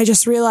then I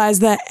just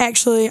realized that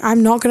actually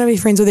I'm not going to be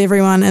friends with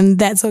everyone, and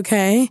that's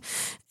okay.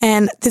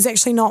 And there's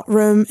actually not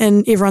room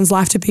in everyone's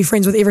life to be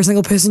friends with every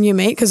single person you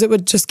meet, because it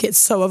would just get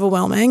so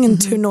overwhelming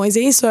and too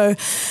noisy. So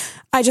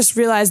I just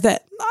realized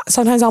that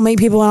sometimes I'll meet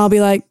people and I'll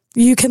be like,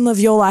 you can live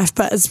your life,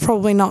 but it's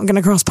probably not going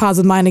to cross paths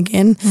with mine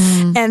again.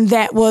 And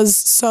that was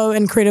so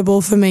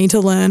incredible for me to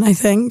learn, I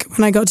think,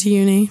 when I got to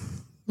uni.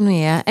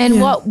 Yeah.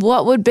 And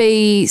what would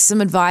be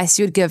some advice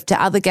you would give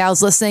to other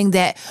girls listening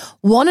that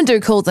want to do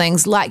cool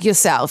things like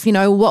yourself?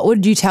 What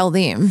would you tell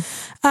them?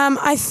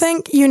 I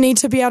think you need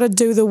to be able to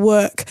do the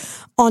work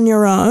on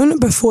your own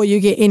before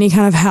you get any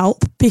kind of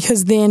help,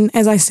 because then,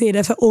 as I said,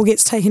 if it all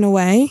gets taken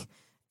away,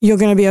 you're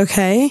going to be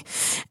okay.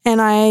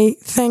 And I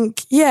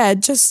think,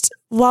 just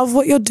love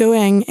what you're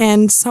doing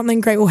and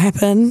something great will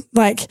happen.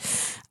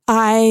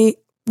 I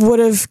would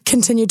have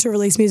continued to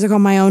release music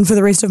on my own for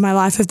the rest of my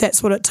life if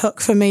that's what it took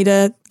for me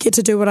to get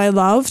to do what I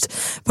loved.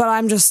 But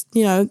I'm just,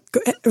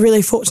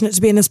 really fortunate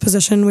to be in this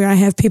position where I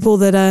have people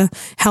that are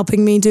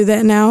helping me do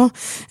that now.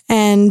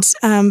 And,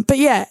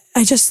 I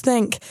just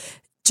think,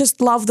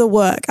 just love the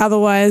work.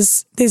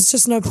 Otherwise, there's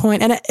just no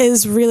point. And it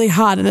is really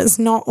hard, and it's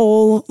not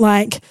all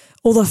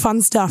all the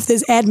fun stuff.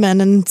 There's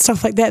admin and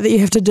stuff like that you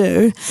have to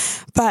do.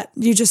 But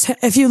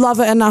if you love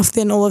it enough,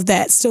 then all of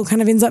that still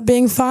kind of ends up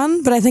being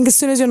fun. But I think as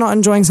soon as you're not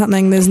enjoying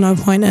something, there's no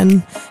point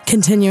in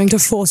continuing to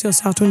force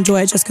yourself to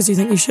enjoy it just because you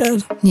think you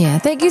should. Yeah.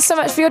 Thank you so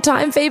much for your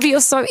time, Phoebe.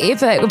 You're so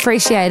epic.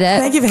 Appreciate it.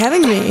 Thank you for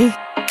having me.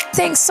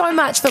 Thanks so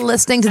much for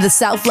listening to the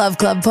Self Love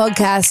Club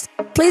podcast.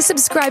 Please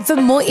subscribe for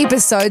more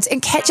episodes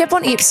and catch up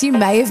on eps you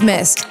may have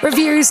missed.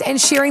 Reviews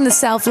and sharing the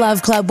Self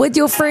Love Club with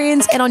your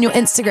friends and on your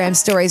Instagram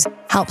stories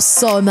helps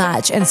so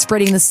much in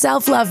spreading the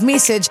self-love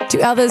message to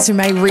others who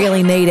may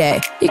really need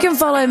it. You can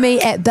follow me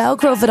at Belle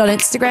Crawford on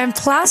Instagram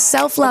plus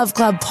Self Love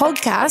Club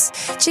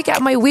podcast. Check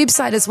out my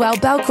website as well,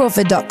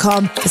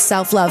 bellecrawford.com, for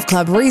Self Love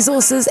Club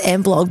resources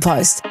and blog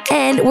posts.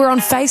 And we're on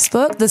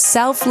Facebook, the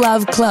Self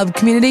Love Club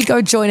community.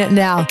 Go join it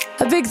now.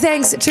 A big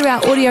thanks to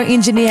our audio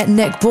engineer,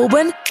 Nick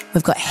Baldwin.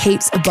 We've got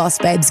heaps of boss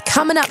babes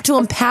coming up to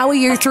empower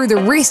you through the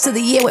rest of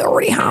the year. We're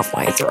already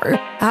halfway through.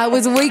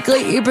 With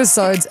weekly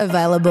episodes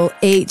available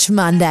each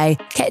Monday.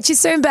 Catch you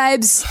soon,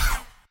 babes.